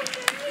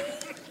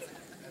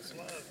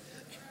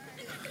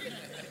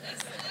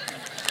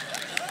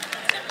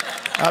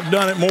 I've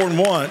done it more than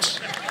once,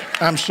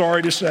 I'm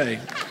sorry to say.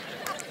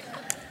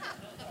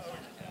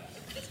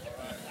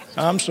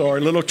 I'm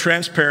sorry, a little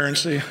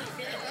transparency,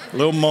 a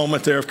little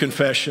moment there of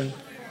confession.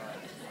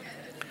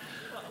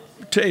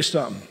 I'll tell you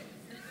something.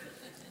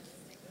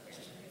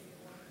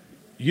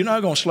 You're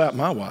not going to slap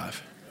my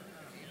wife.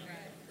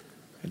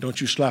 And don't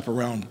you slap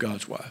around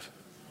God's wife.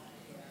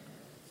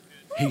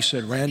 He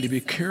said, Randy, be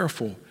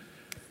careful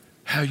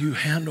how you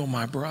handle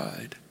my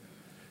bride.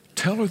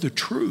 Tell her the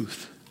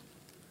truth,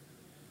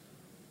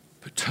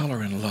 but tell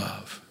her in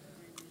love.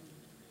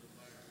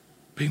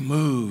 Be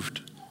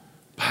moved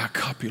by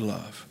agape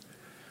love.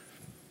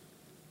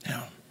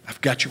 Now,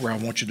 I've got you where I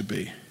want you to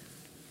be.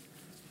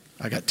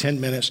 I got 10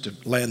 minutes to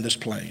land this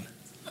plane.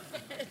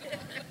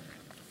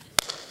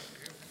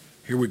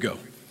 Here we go.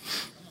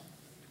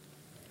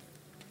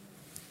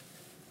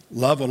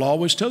 Love will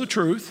always tell the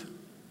truth,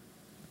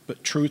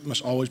 but truth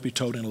must always be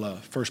told in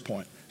love. First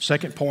point.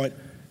 Second point,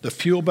 the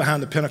fuel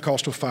behind the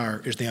Pentecostal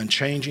fire is the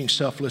unchanging,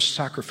 selfless,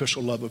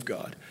 sacrificial love of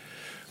God.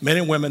 Men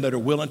and women that are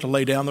willing to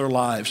lay down their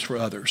lives for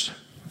others.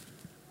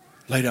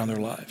 Lay down their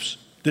lives.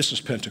 This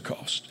is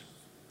Pentecost.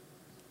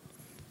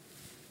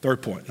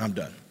 Third point, and I'm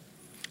done.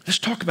 Let's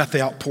talk about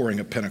the outpouring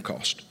of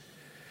Pentecost.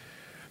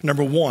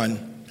 Number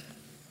one,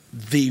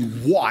 the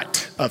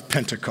what of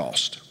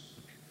Pentecost.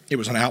 It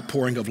was an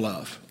outpouring of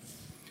love.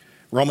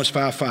 Romans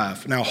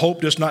 5:5. Now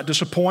hope does not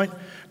disappoint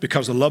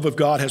because the love of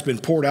God has been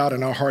poured out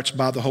in our hearts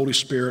by the Holy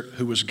Spirit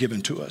who was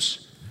given to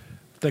us.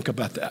 Think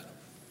about that.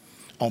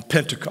 On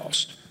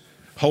Pentecost,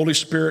 Holy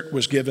Spirit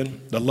was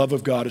given, the love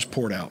of God is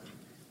poured out.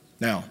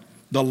 Now,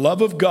 the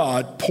love of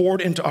God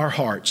poured into our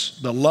hearts.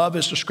 The love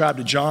is described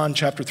in John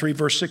chapter 3,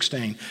 verse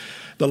 16.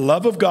 The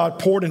love of God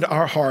poured into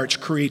our hearts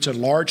creates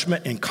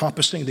enlargement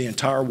encompassing the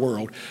entire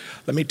world.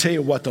 Let me tell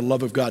you what the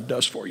love of God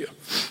does for you.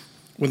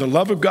 When the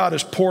love of God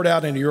is poured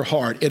out into your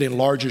heart, it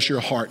enlarges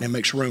your heart and it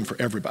makes room for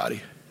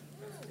everybody.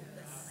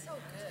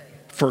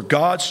 For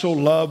God so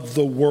loved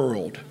the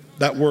world.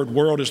 That word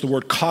world is the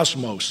word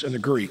cosmos in the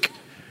Greek.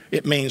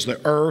 It means the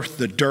earth,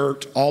 the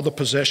dirt, all the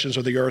possessions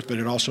of the earth, but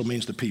it also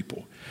means the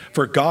people.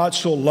 For God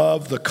so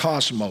loved the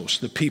cosmos,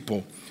 the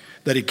people,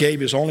 that he gave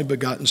his only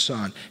begotten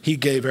son. He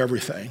gave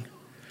everything.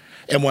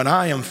 And when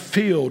I am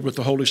filled with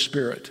the Holy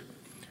Spirit,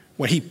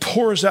 when he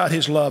pours out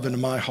his love into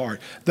my heart,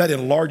 that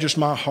enlarges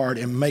my heart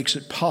and makes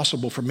it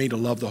possible for me to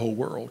love the whole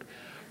world.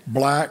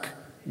 Black,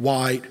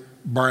 white,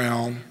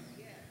 brown,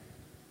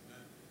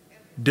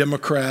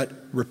 Democrat,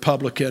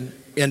 Republican,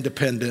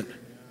 independent,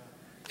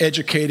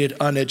 educated,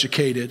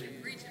 uneducated.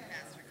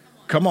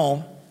 Come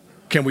on.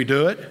 Can we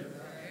do it?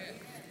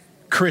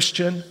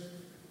 Christian,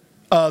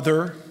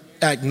 other,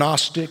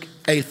 agnostic,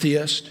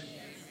 atheist.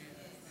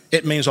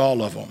 It means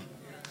all of them.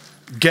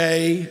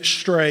 Gay,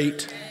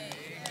 straight.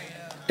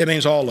 It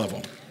means all of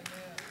them.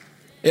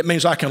 It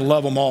means I can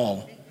love them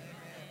all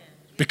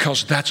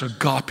because that's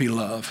agape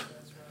love.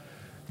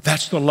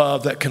 That's the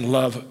love that can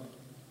love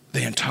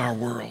the entire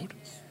world.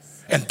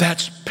 And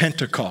that's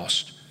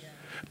Pentecost.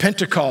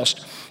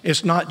 Pentecost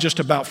is not just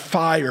about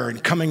fire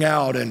and coming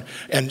out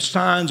and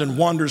signs and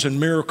wonders and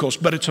miracles,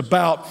 but it's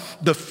about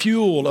the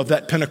fuel of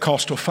that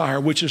Pentecostal fire,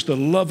 which is the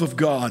love of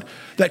God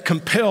that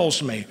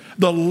compels me.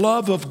 The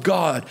love of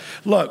God.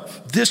 Look,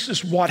 this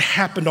is what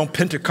happened on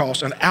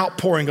Pentecost, an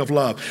outpouring of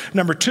love.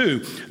 Number two,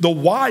 the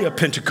why of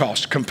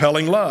Pentecost,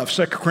 compelling love.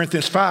 2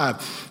 Corinthians 5,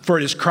 for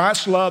it is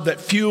Christ's love that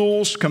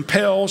fuels,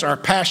 compels our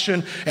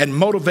passion and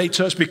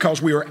motivates us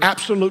because we are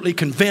absolutely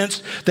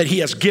convinced that he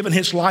has given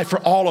his life for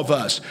all of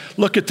us.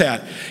 Look at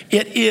that.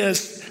 It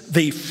is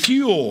the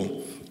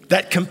fuel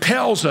that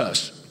compels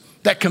us,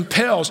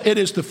 it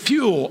is the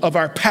fuel of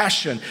our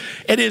passion.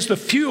 It is the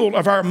fuel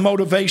of our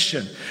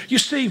motivation. You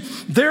see,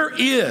 there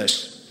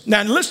is,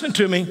 now listen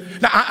to me.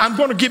 Now I'm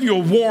going to give you a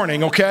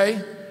warning,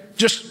 okay?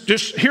 Just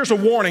here's a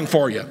warning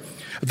for you.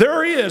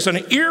 There is an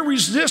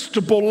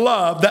irresistible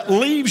love that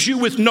leaves you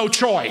with no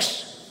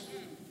choice.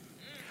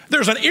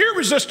 There's an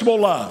irresistible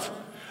love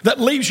that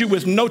leaves you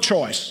with no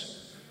choice.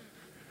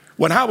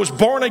 When I was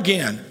born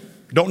again,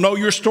 don't know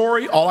your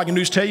story, all I can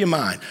do is tell you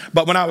mine.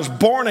 But when I was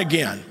born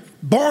again,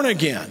 I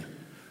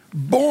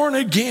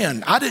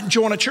didn't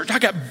join a church, I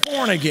got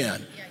born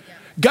again.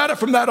 Got it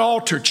from that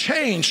altar,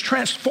 changed,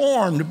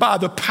 transformed by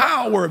the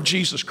power of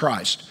Jesus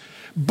Christ.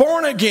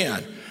 Born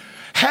again,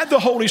 had the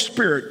Holy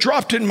Spirit,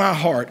 dropped in my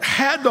heart,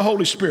 had the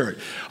Holy Spirit.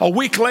 A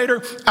week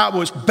later, I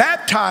was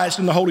baptized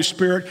in the Holy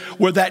Spirit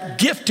where that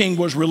gifting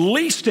was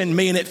released in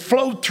me and it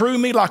flowed through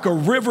me like a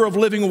river of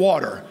living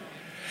water.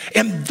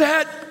 And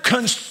that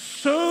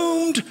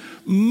consumed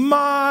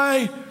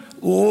my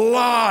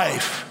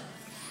life.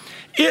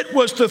 It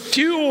was the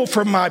fuel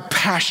for my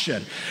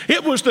passion.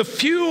 It was the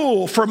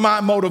fuel for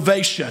my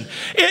motivation.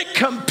 It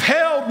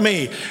compelled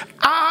me.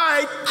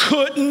 I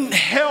couldn't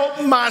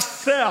help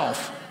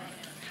myself.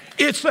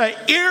 It's an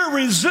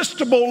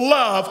irresistible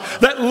love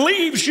that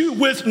leaves you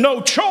with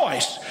no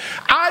choice.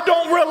 I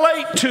don't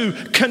relate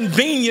to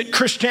convenient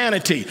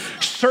Christianity.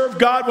 Serve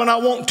God when I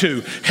want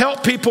to.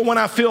 Help people when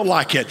I feel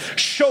like it.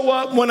 Show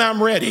up when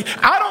I'm ready.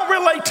 I don't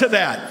relate to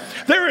that.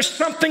 There is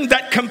something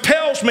that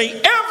compels me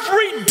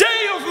every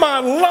day of my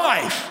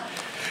life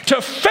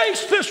to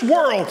face this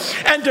world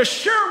and to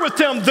share with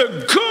them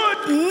the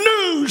good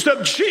news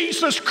of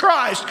Jesus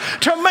Christ,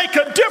 to make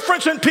a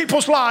difference in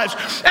people's lives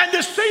and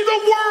to see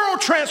the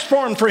world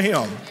transformed for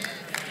him.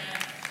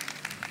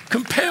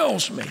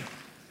 Compels me.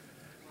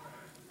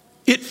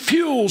 It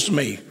fuels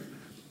me.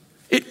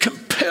 It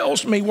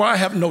compels me where I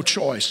have no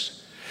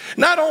choice.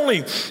 Not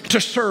only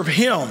to serve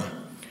him,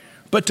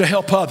 but to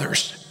help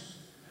others.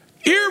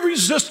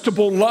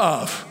 Irresistible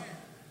love.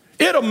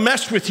 It'll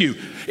mess with you.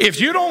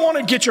 If you don't want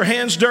to get your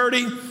hands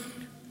dirty,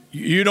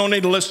 you don't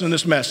need to listen to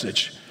this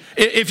message.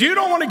 If you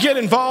don't want to get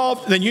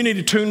involved, then you need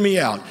to tune me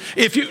out.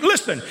 If you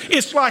listen,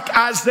 it's like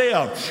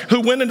Isaiah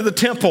who went into the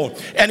temple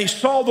and he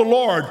saw the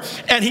Lord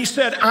and he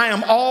said, I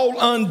am all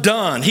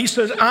undone. He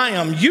says, I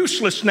am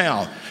useless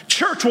now.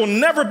 Church will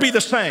never be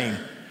the same.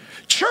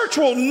 Church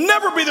will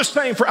never be the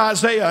same for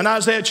Isaiah in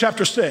Isaiah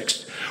chapter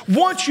 6.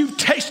 Once you've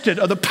tasted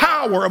of the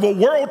power of a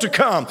world to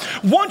come,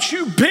 once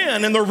you've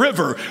been in the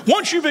river,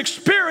 once you've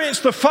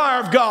experienced the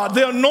fire of God,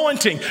 the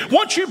anointing,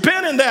 once you've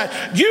been in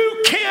that,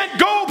 you can't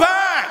go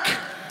back.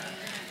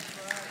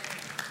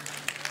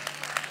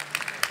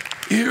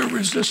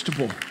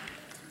 Irresistible.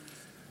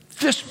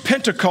 This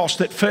Pentecost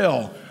that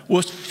fell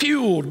was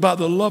fueled by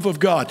the love of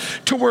God,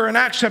 to where in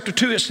Acts chapter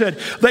 2 it said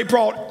they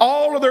brought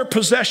all of their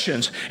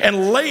possessions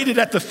and laid it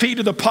at the feet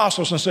of the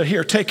apostles and said,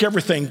 here, take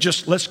everything,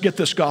 just let's get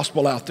this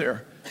gospel out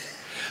there.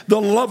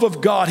 The love of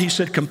God, he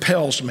said,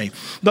 compels me.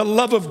 The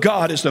love of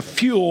God is the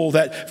fuel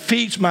that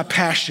feeds my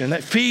passion,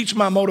 that feeds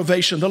my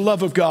motivation, the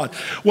love of God.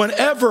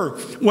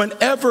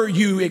 Whenever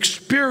you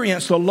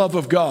experience the love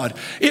of God,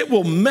 it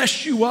will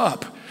mess you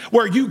up.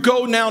 Where you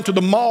go now to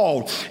the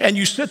mall and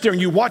you sit there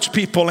and you watch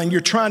people and you're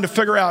trying to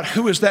figure out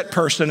who is that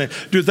person and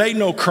do they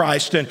know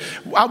Christ, and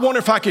I wonder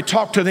if I could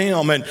talk to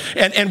them,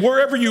 and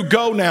wherever you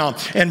go now,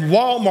 and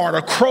Walmart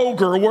or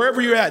Kroger or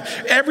wherever you're at,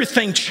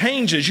 everything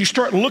changes. You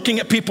start looking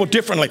at people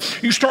differently.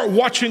 You start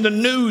watching the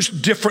news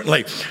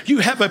differently. You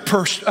have a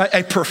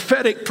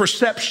prophetic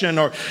perception,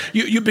 or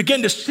you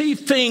begin to see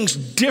things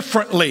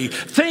differently.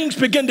 Things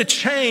begin to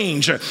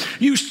change.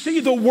 You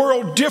see the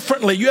world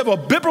differently. You have a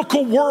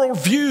biblical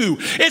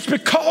worldview. It's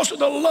because of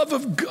the love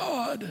of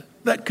God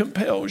that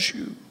compels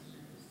you.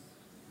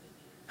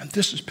 And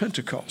this is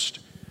Pentecost.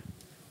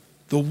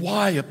 The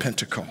why of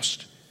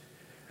Pentecost.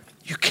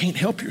 You can't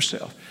help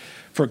yourself.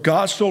 For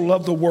God so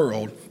loved the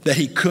world that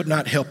he could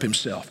not help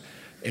himself.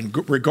 In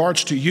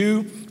regards to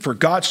you, for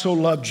God so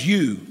loved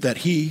you that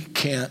he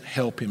can't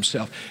help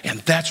himself.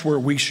 And that's where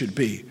we should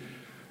be.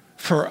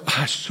 For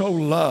I so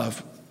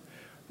love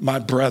my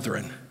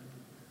brethren.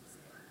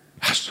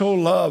 I so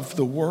love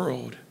the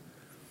world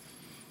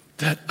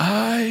that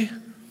I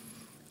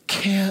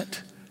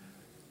can't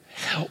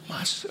help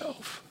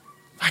myself.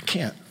 I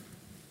can't.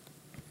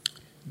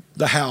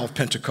 The how of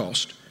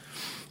Pentecost.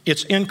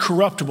 It's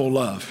incorruptible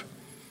love.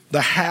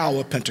 The how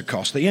of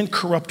Pentecost, the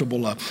incorruptible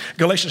love.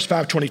 Galatians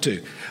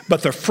 5:22.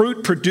 But the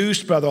fruit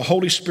produced by the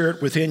Holy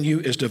Spirit within you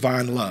is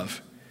divine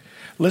love.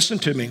 Listen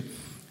to me.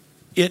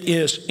 It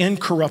is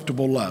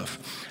incorruptible love.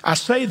 I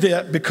say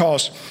that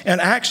because in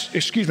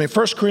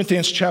 1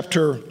 Corinthians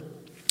chapter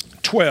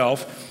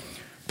 12,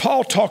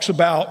 Paul talks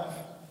about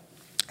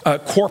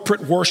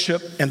corporate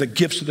worship and the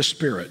gifts of the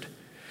Spirit.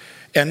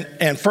 And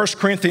 1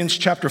 Corinthians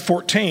chapter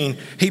 14,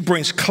 he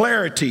brings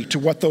clarity to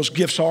what those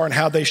gifts are and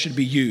how they should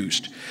be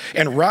used.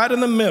 And right in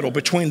the middle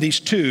between these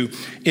two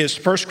is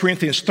 1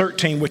 Corinthians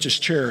 13, which is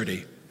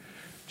charity.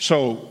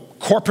 So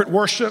corporate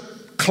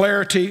worship,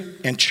 clarity,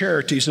 and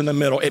charity is in the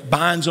middle. It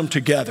binds them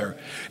together.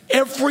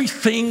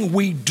 Everything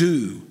we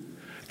do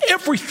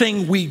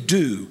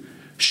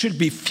should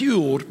be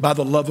fueled by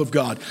the love of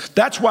God.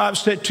 That's why I've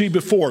said to you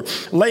before,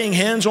 laying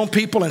hands on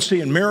people and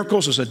seeing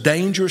miracles is a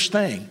dangerous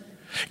thing.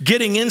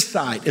 Getting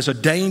insight is a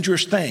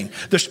dangerous thing.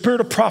 The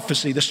spirit of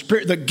prophecy,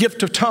 the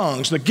gift of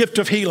tongues, the gift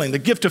of healing, the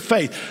gift of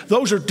faith,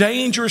 those are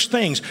dangerous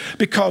things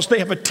because they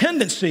have a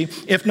tendency,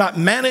 if not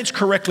managed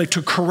correctly,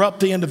 to corrupt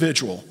the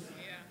individual.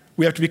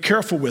 We have to be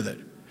careful with it.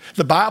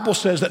 The Bible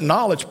says that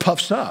knowledge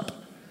puffs up.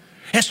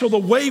 And so the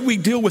way we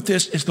deal with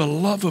this is the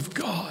love of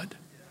God.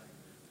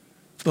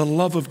 The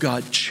love of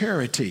God,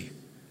 charity,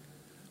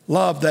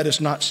 love that is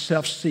not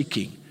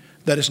self-seeking,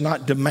 that is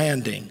not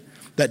demanding,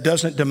 that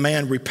doesn't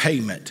demand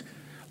repayment,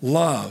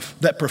 love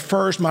that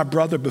prefers my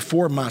brother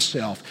before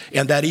myself,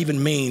 and that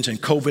even means in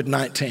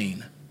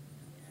COVID-19,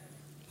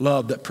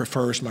 love that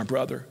prefers my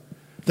brother,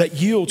 that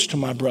yields to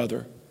my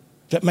brother,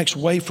 that makes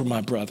way for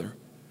my brother.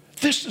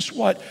 This is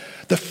what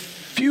the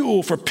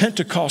fuel for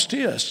Pentecost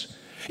is.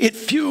 It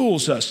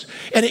fuels us,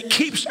 and it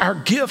keeps our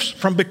gifts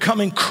from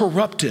becoming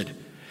corrupted.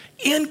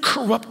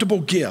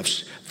 Incorruptible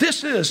gifts.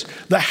 This is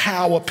the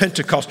how of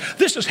Pentecost.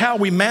 This is how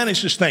we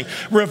manage this thing.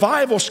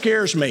 Revival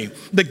scares me.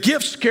 The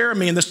gifts scare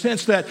me in the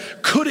sense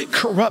that could it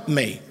corrupt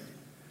me?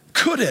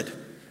 Could it?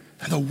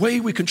 And the way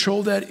we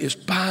control that is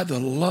by the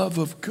love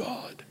of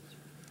God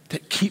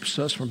that keeps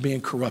us from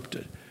being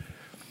corrupted.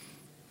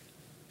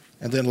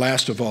 And then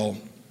last of all,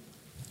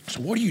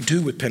 so what do you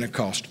do with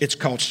Pentecost? It's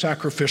called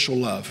sacrificial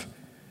love.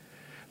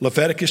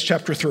 Leviticus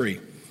chapter 3.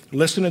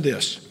 Listen to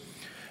this.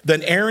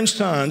 Then Aaron's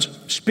sons,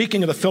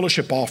 speaking of the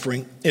fellowship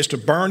offering, is to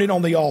burn it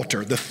on the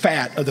altar. The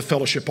fat of the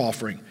fellowship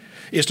offering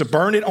is to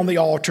burn it on the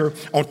altar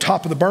on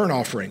top of the burnt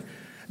offering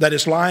that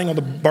is lying on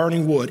the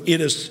burning wood. It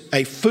is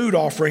a food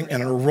offering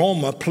and an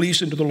aroma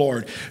pleasing to the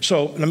Lord.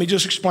 So let me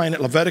just explain it.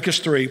 Leviticus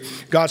 3,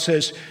 God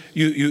says,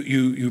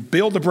 you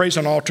build the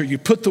brazen altar, you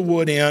put the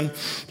wood in,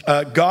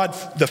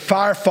 the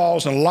fire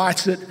falls and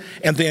lights it,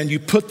 and then you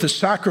put the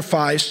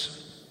sacrifice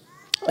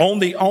on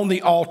the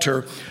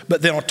altar,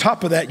 but then on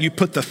top of that, you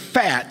put the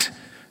fat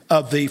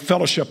of the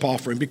fellowship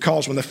offering,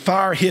 because when the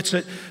fire hits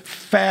it,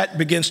 fat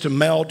begins to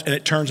melt and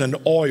it turns into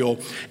oil,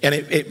 and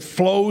it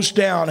flows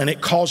down and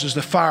it causes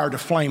the fire to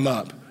flame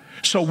up.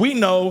 So we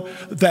know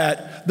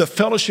that the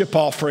fellowship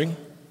offering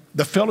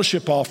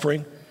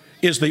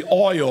is the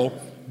oil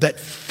that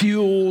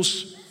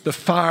fuels the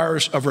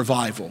fires of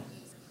revival.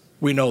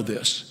 We know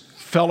this.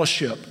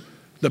 Fellowship,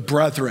 the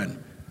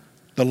brethren,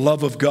 the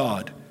love of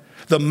God.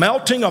 The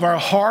melting of our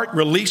heart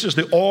releases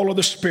the oil of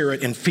the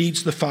Spirit and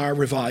feeds the fire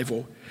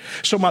revival.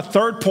 So my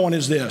third point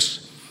is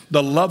this.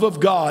 The love of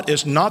God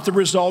is not the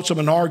results of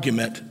an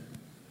argument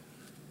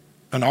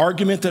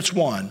that's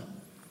won,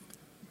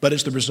 but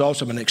it's the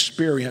results of an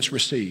experience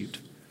received.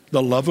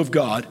 The love of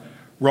God,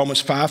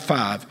 Romans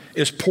 5:5,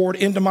 is poured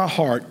into my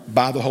heart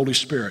by the Holy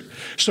Spirit.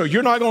 So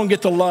you're not going to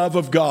get the love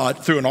of God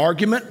through an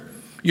argument.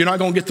 You're not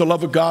going to get the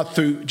love of God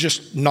through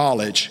just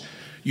knowledge.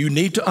 You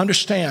need to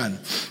understand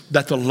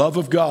that the love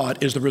of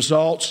God is the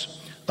results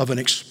of an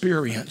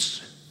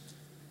experience.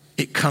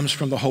 It comes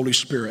from the Holy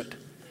Spirit.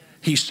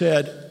 He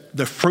said,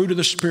 the fruit of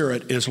the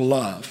Spirit is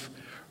love.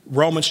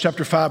 Romans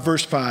chapter 5,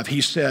 verse 5, he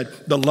said,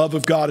 the love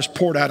of God is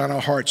poured out on our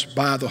hearts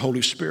by the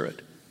Holy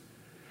Spirit.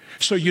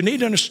 So you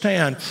need to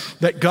understand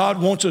that God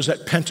wants us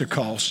at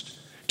Pentecost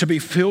to be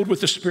filled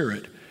with the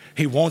Spirit.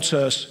 He wants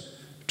us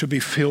to be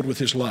filled with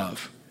His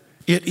love.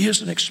 It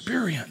is an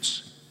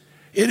experience.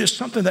 It is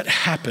something that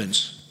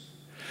happens.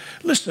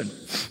 Listen,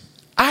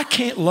 I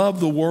can't love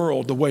the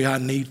world the way I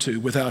need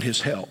to without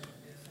His help.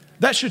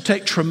 That should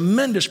take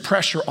tremendous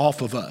pressure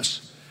off of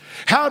us.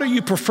 How do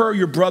you prefer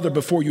your brother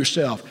before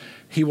yourself?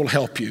 He will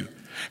help you.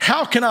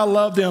 How can I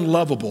love the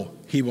unlovable?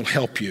 He will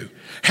help you.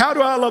 How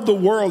do I love the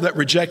world that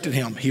rejected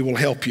Him? He will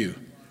help you.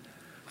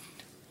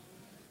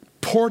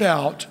 Poured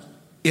out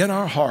in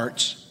our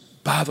hearts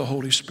by the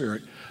Holy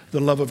Spirit,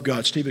 the love of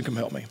God. Stephen, come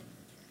help me.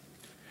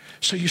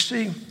 So you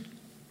see,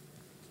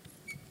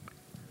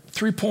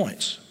 3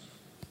 points.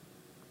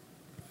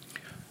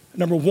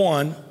 Number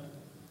one,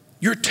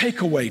 your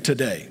takeaway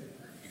today.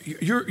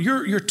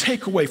 Your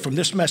takeaway from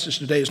this message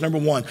today is, number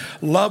one,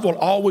 love will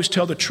always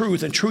tell the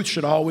truth, and truth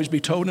should always be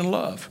told in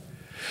love.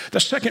 The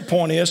second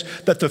point is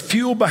that the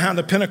fuel behind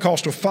the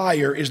Pentecostal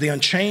fire is the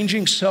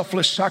unchanging,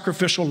 selfless,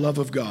 sacrificial love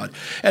of God.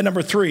 And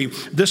number three,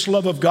 this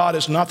love of God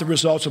is not the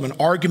results of an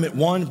argument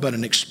won, but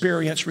an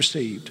experience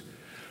received.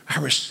 I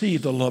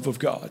received the love of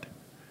God.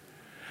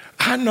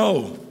 I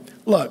know,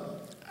 look,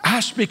 I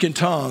speak in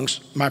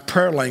tongues, my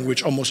prayer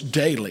language, almost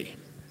daily.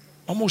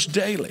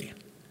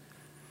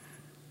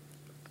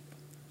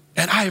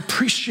 And I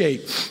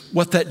appreciate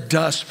what that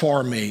does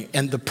for me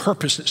and the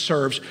purpose it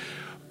serves.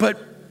 But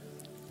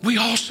we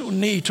also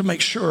need to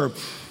make sure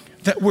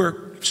that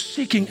we're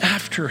seeking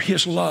after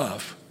His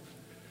love,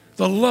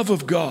 the love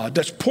of God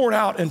that's poured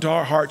out into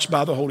our hearts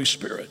by the Holy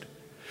Spirit.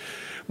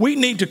 We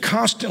need to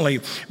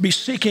constantly be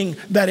seeking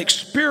that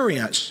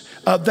experience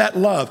of that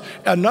love.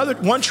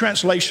 One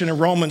translation in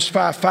Romans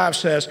 5:5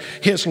 says,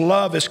 His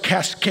love is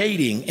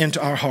cascading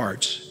into our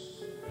hearts.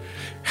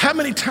 How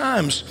many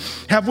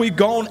times have we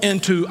gone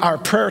into our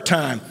prayer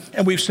time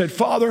and we've said,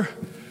 Father,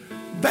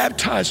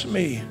 baptize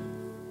me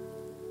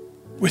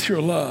with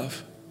your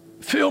love.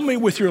 Fill me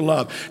with your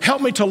love.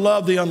 Help me to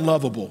love the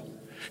unlovable.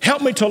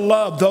 Help me to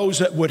love those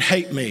that would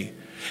hate me.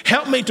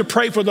 Help me to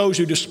pray for those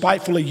who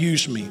despitefully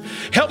use me.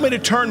 Help me to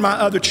turn my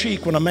other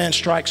cheek when a man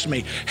strikes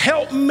me.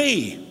 Help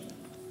me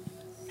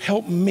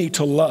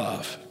to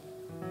love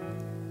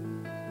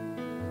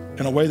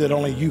in a way that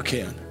only you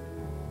can.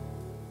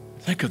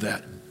 Think of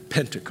that.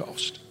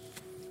 Pentecost,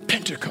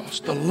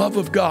 the love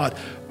of God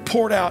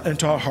poured out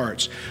into our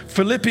hearts.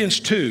 Philippians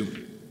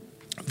 2,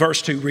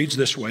 verse 2 reads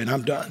this way, and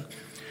I'm done.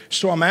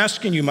 So I'm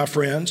asking you, my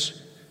friends,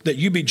 that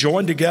you be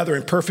joined together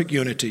in perfect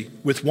unity,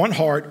 with one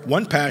heart,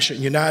 one passion,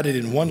 united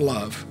in one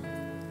love.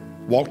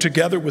 Walk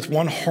together with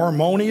one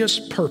harmonious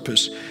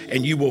purpose,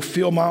 and you will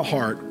fill my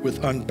heart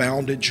with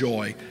unbounded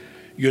joy,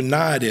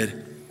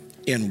 united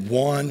in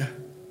one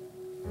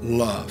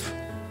love.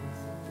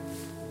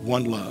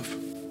 One love.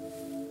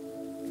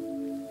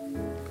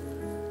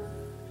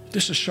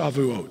 This is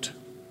Shavuot.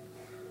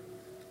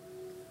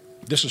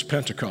 This is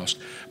Pentecost.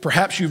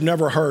 Perhaps you've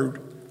never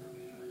heard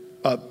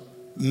a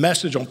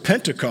message on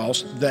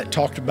Pentecost that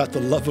talked about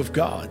the love of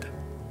God.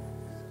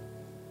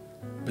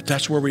 But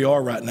that's where we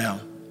are right now.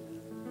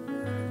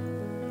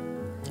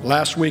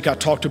 Last week I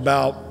talked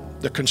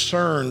about the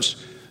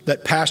concerns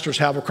that pastors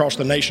have across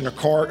the nation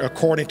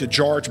according to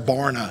George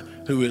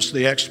Barna, who is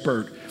the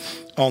expert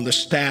on the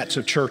stats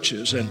of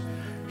churches. And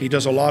he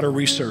does a lot of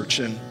research.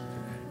 And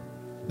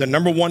The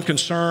number one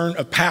concern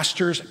of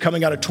pastors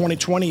coming out of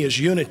 2020 is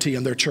unity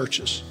in their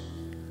churches,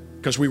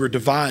 because we were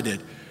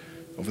divided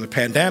over the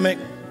pandemic,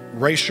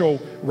 racial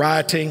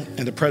rioting,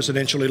 and the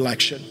presidential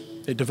election.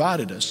 It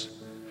divided us.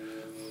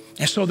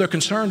 And so they're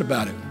concerned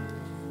about it.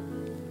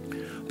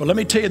 But let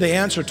me tell you, the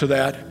answer to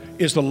that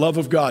is the love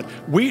of God.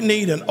 We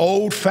need an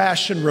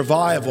old-fashioned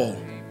revival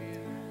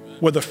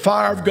where the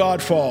fire of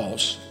God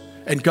falls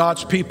and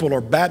God's people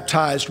are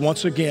baptized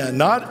once again,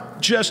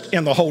 not just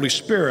in the Holy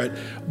Spirit,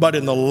 but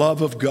in the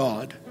love of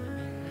God.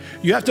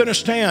 You have to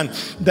understand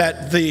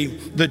that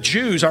the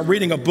Jews, I'm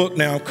reading a book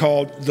now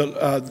called,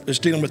 it's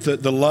dealing with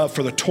the love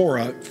for the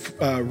Torah.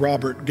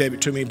 Robert gave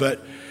it to me,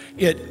 but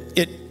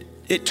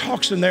it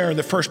talks in there in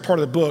the first part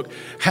of the book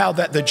how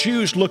that the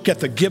Jews look at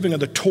the giving of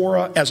the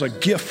Torah as a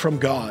gift from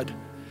God.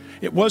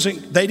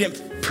 They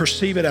didn't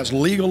perceive it as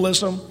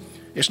legalism.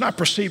 It's not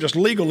perceived as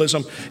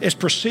legalism. It's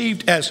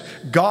perceived as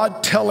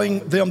God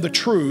telling them the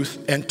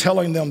truth and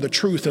telling them the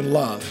truth in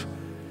love.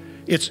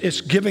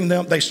 It's giving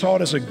them, they saw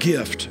it as a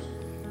gift.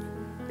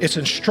 It's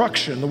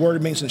instruction. The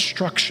word means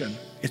instruction.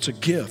 It's a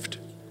gift.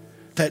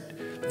 That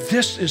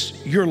this is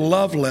your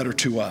love letter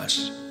to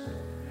us.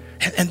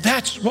 And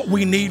that's what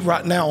we need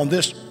right now on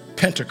this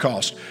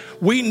Pentecost.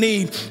 We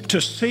need to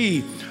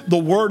see the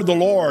word of the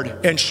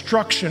Lord,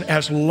 instruction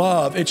as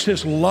love. It's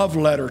his love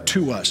letter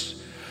to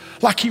us.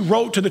 Like he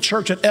wrote to the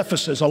church at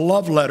Ephesus, a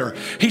love letter.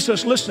 He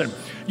says, listen,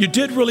 you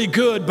did really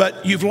good,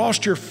 but you've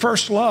lost your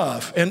first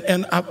love,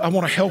 and I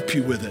want to help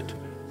you with it.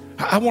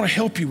 I want to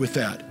help you with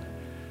that.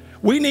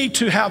 We need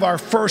to have our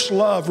first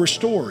love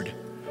restored.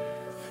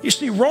 You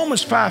see,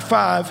 Romans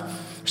 5:5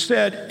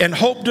 said, and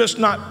hope does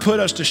not put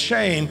us to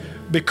shame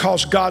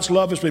because God's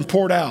love has been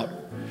poured out.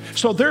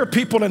 So there are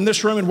people in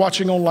this room and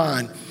watching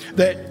online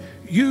that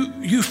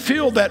you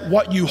feel that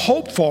what you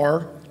hoped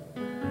for,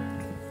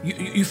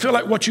 you feel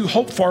like what you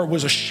hoped for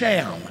was a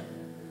sham,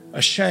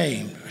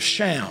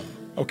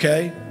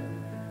 okay?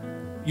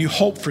 You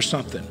hope for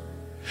something.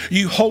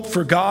 You hope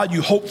for God,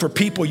 you hope for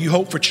people, you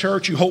hope for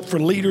church, you hope for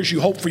leaders, you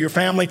hope for your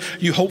family,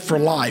 you hope for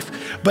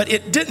life. But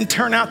it didn't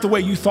turn out the way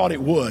you thought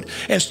it would.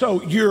 And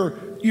so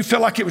you feel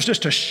like it was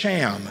just a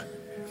sham.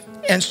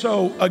 And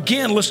so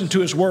again, listen to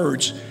his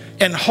words.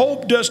 And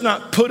hope does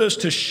not put us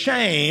to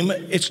shame.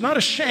 It's not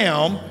a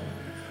sham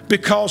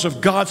because of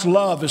God's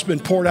love has been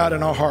poured out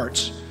in our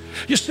hearts.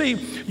 You see,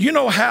 you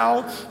know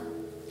how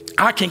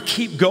I can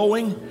keep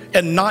going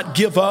and not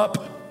give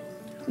up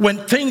when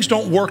things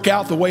don't work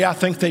out the way I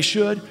think they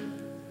should?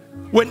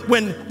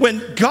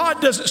 When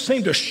God doesn't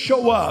seem to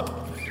show up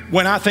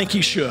when I think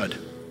he should.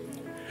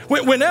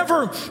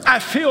 Whenever I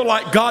feel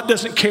like God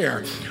doesn't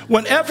care.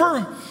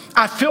 Whenever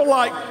I feel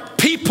like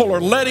people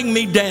are letting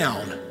me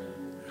down.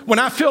 When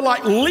I feel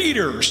like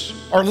leaders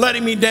are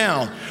letting me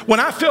down. When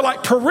I feel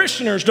like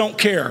parishioners don't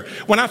care.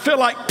 When I feel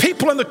like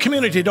people in the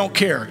community don't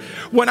care.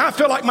 When I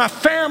feel like my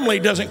family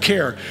doesn't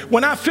care.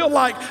 When I feel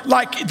like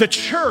the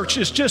church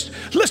is just,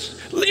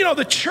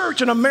 the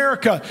church in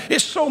America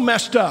is so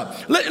messed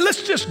up.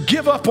 Let's just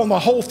give up on the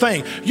whole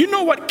thing. You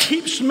know what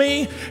keeps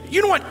me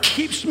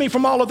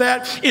from all of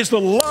that is the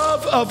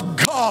love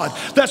of God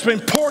that's been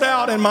poured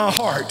out in my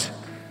heart.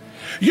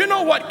 You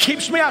know what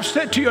keeps me? I've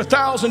said to you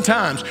 1,000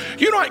 times.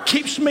 You know what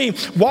keeps me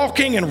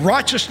walking in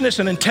righteousness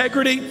and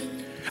integrity?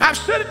 I've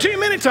said it to you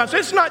many times.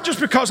 It's not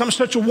just because I'm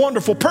such a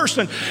wonderful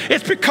person.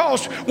 It's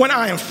because when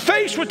I am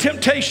faced with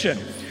temptation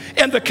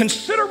and the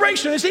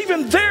consideration is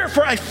even there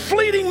for a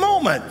fleeting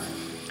moment,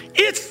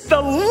 it's the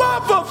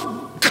love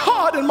of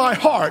God in my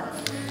heart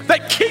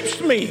that keeps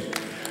me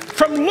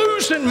from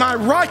losing my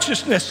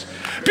righteousness.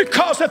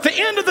 Because at the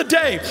end of the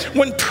day,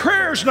 when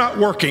prayer's not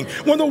working,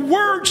 when the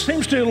word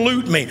seems to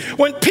elude me,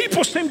 when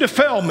people seem to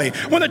fail me,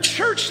 when the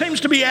church seems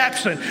to be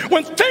absent,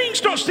 when things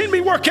don't seem to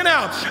be working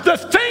out, the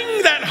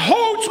thing that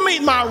holds me,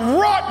 my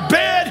rock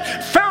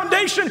bed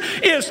foundation,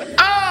 is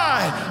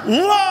I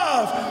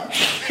love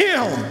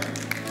him.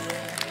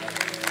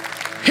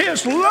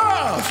 His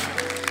love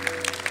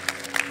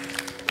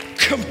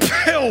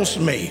compels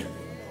me.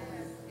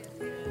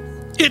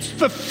 It's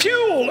the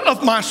fuel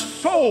of my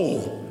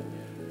soul.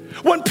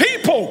 When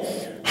people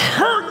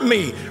hurt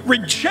me,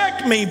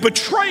 reject me,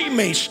 betray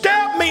me,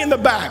 stab me in the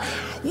back,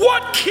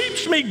 what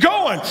keeps me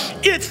going?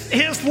 It's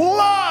his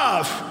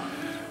love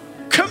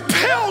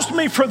compels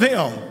me for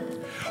them.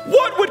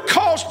 What would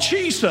cause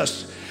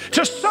Jesus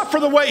to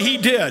suffer the way he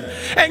did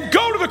and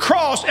go to the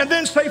cross and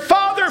then say,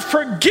 Father,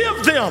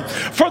 forgive them,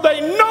 for they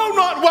know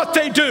not what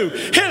they do?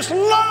 His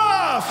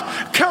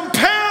love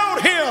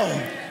compelled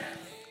him.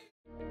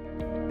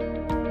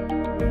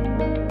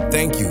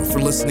 Thank you for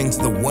listening to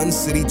the One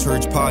City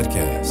Church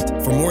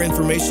podcast. For more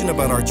information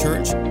about our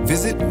church,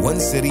 visit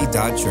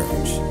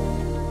onecity.church.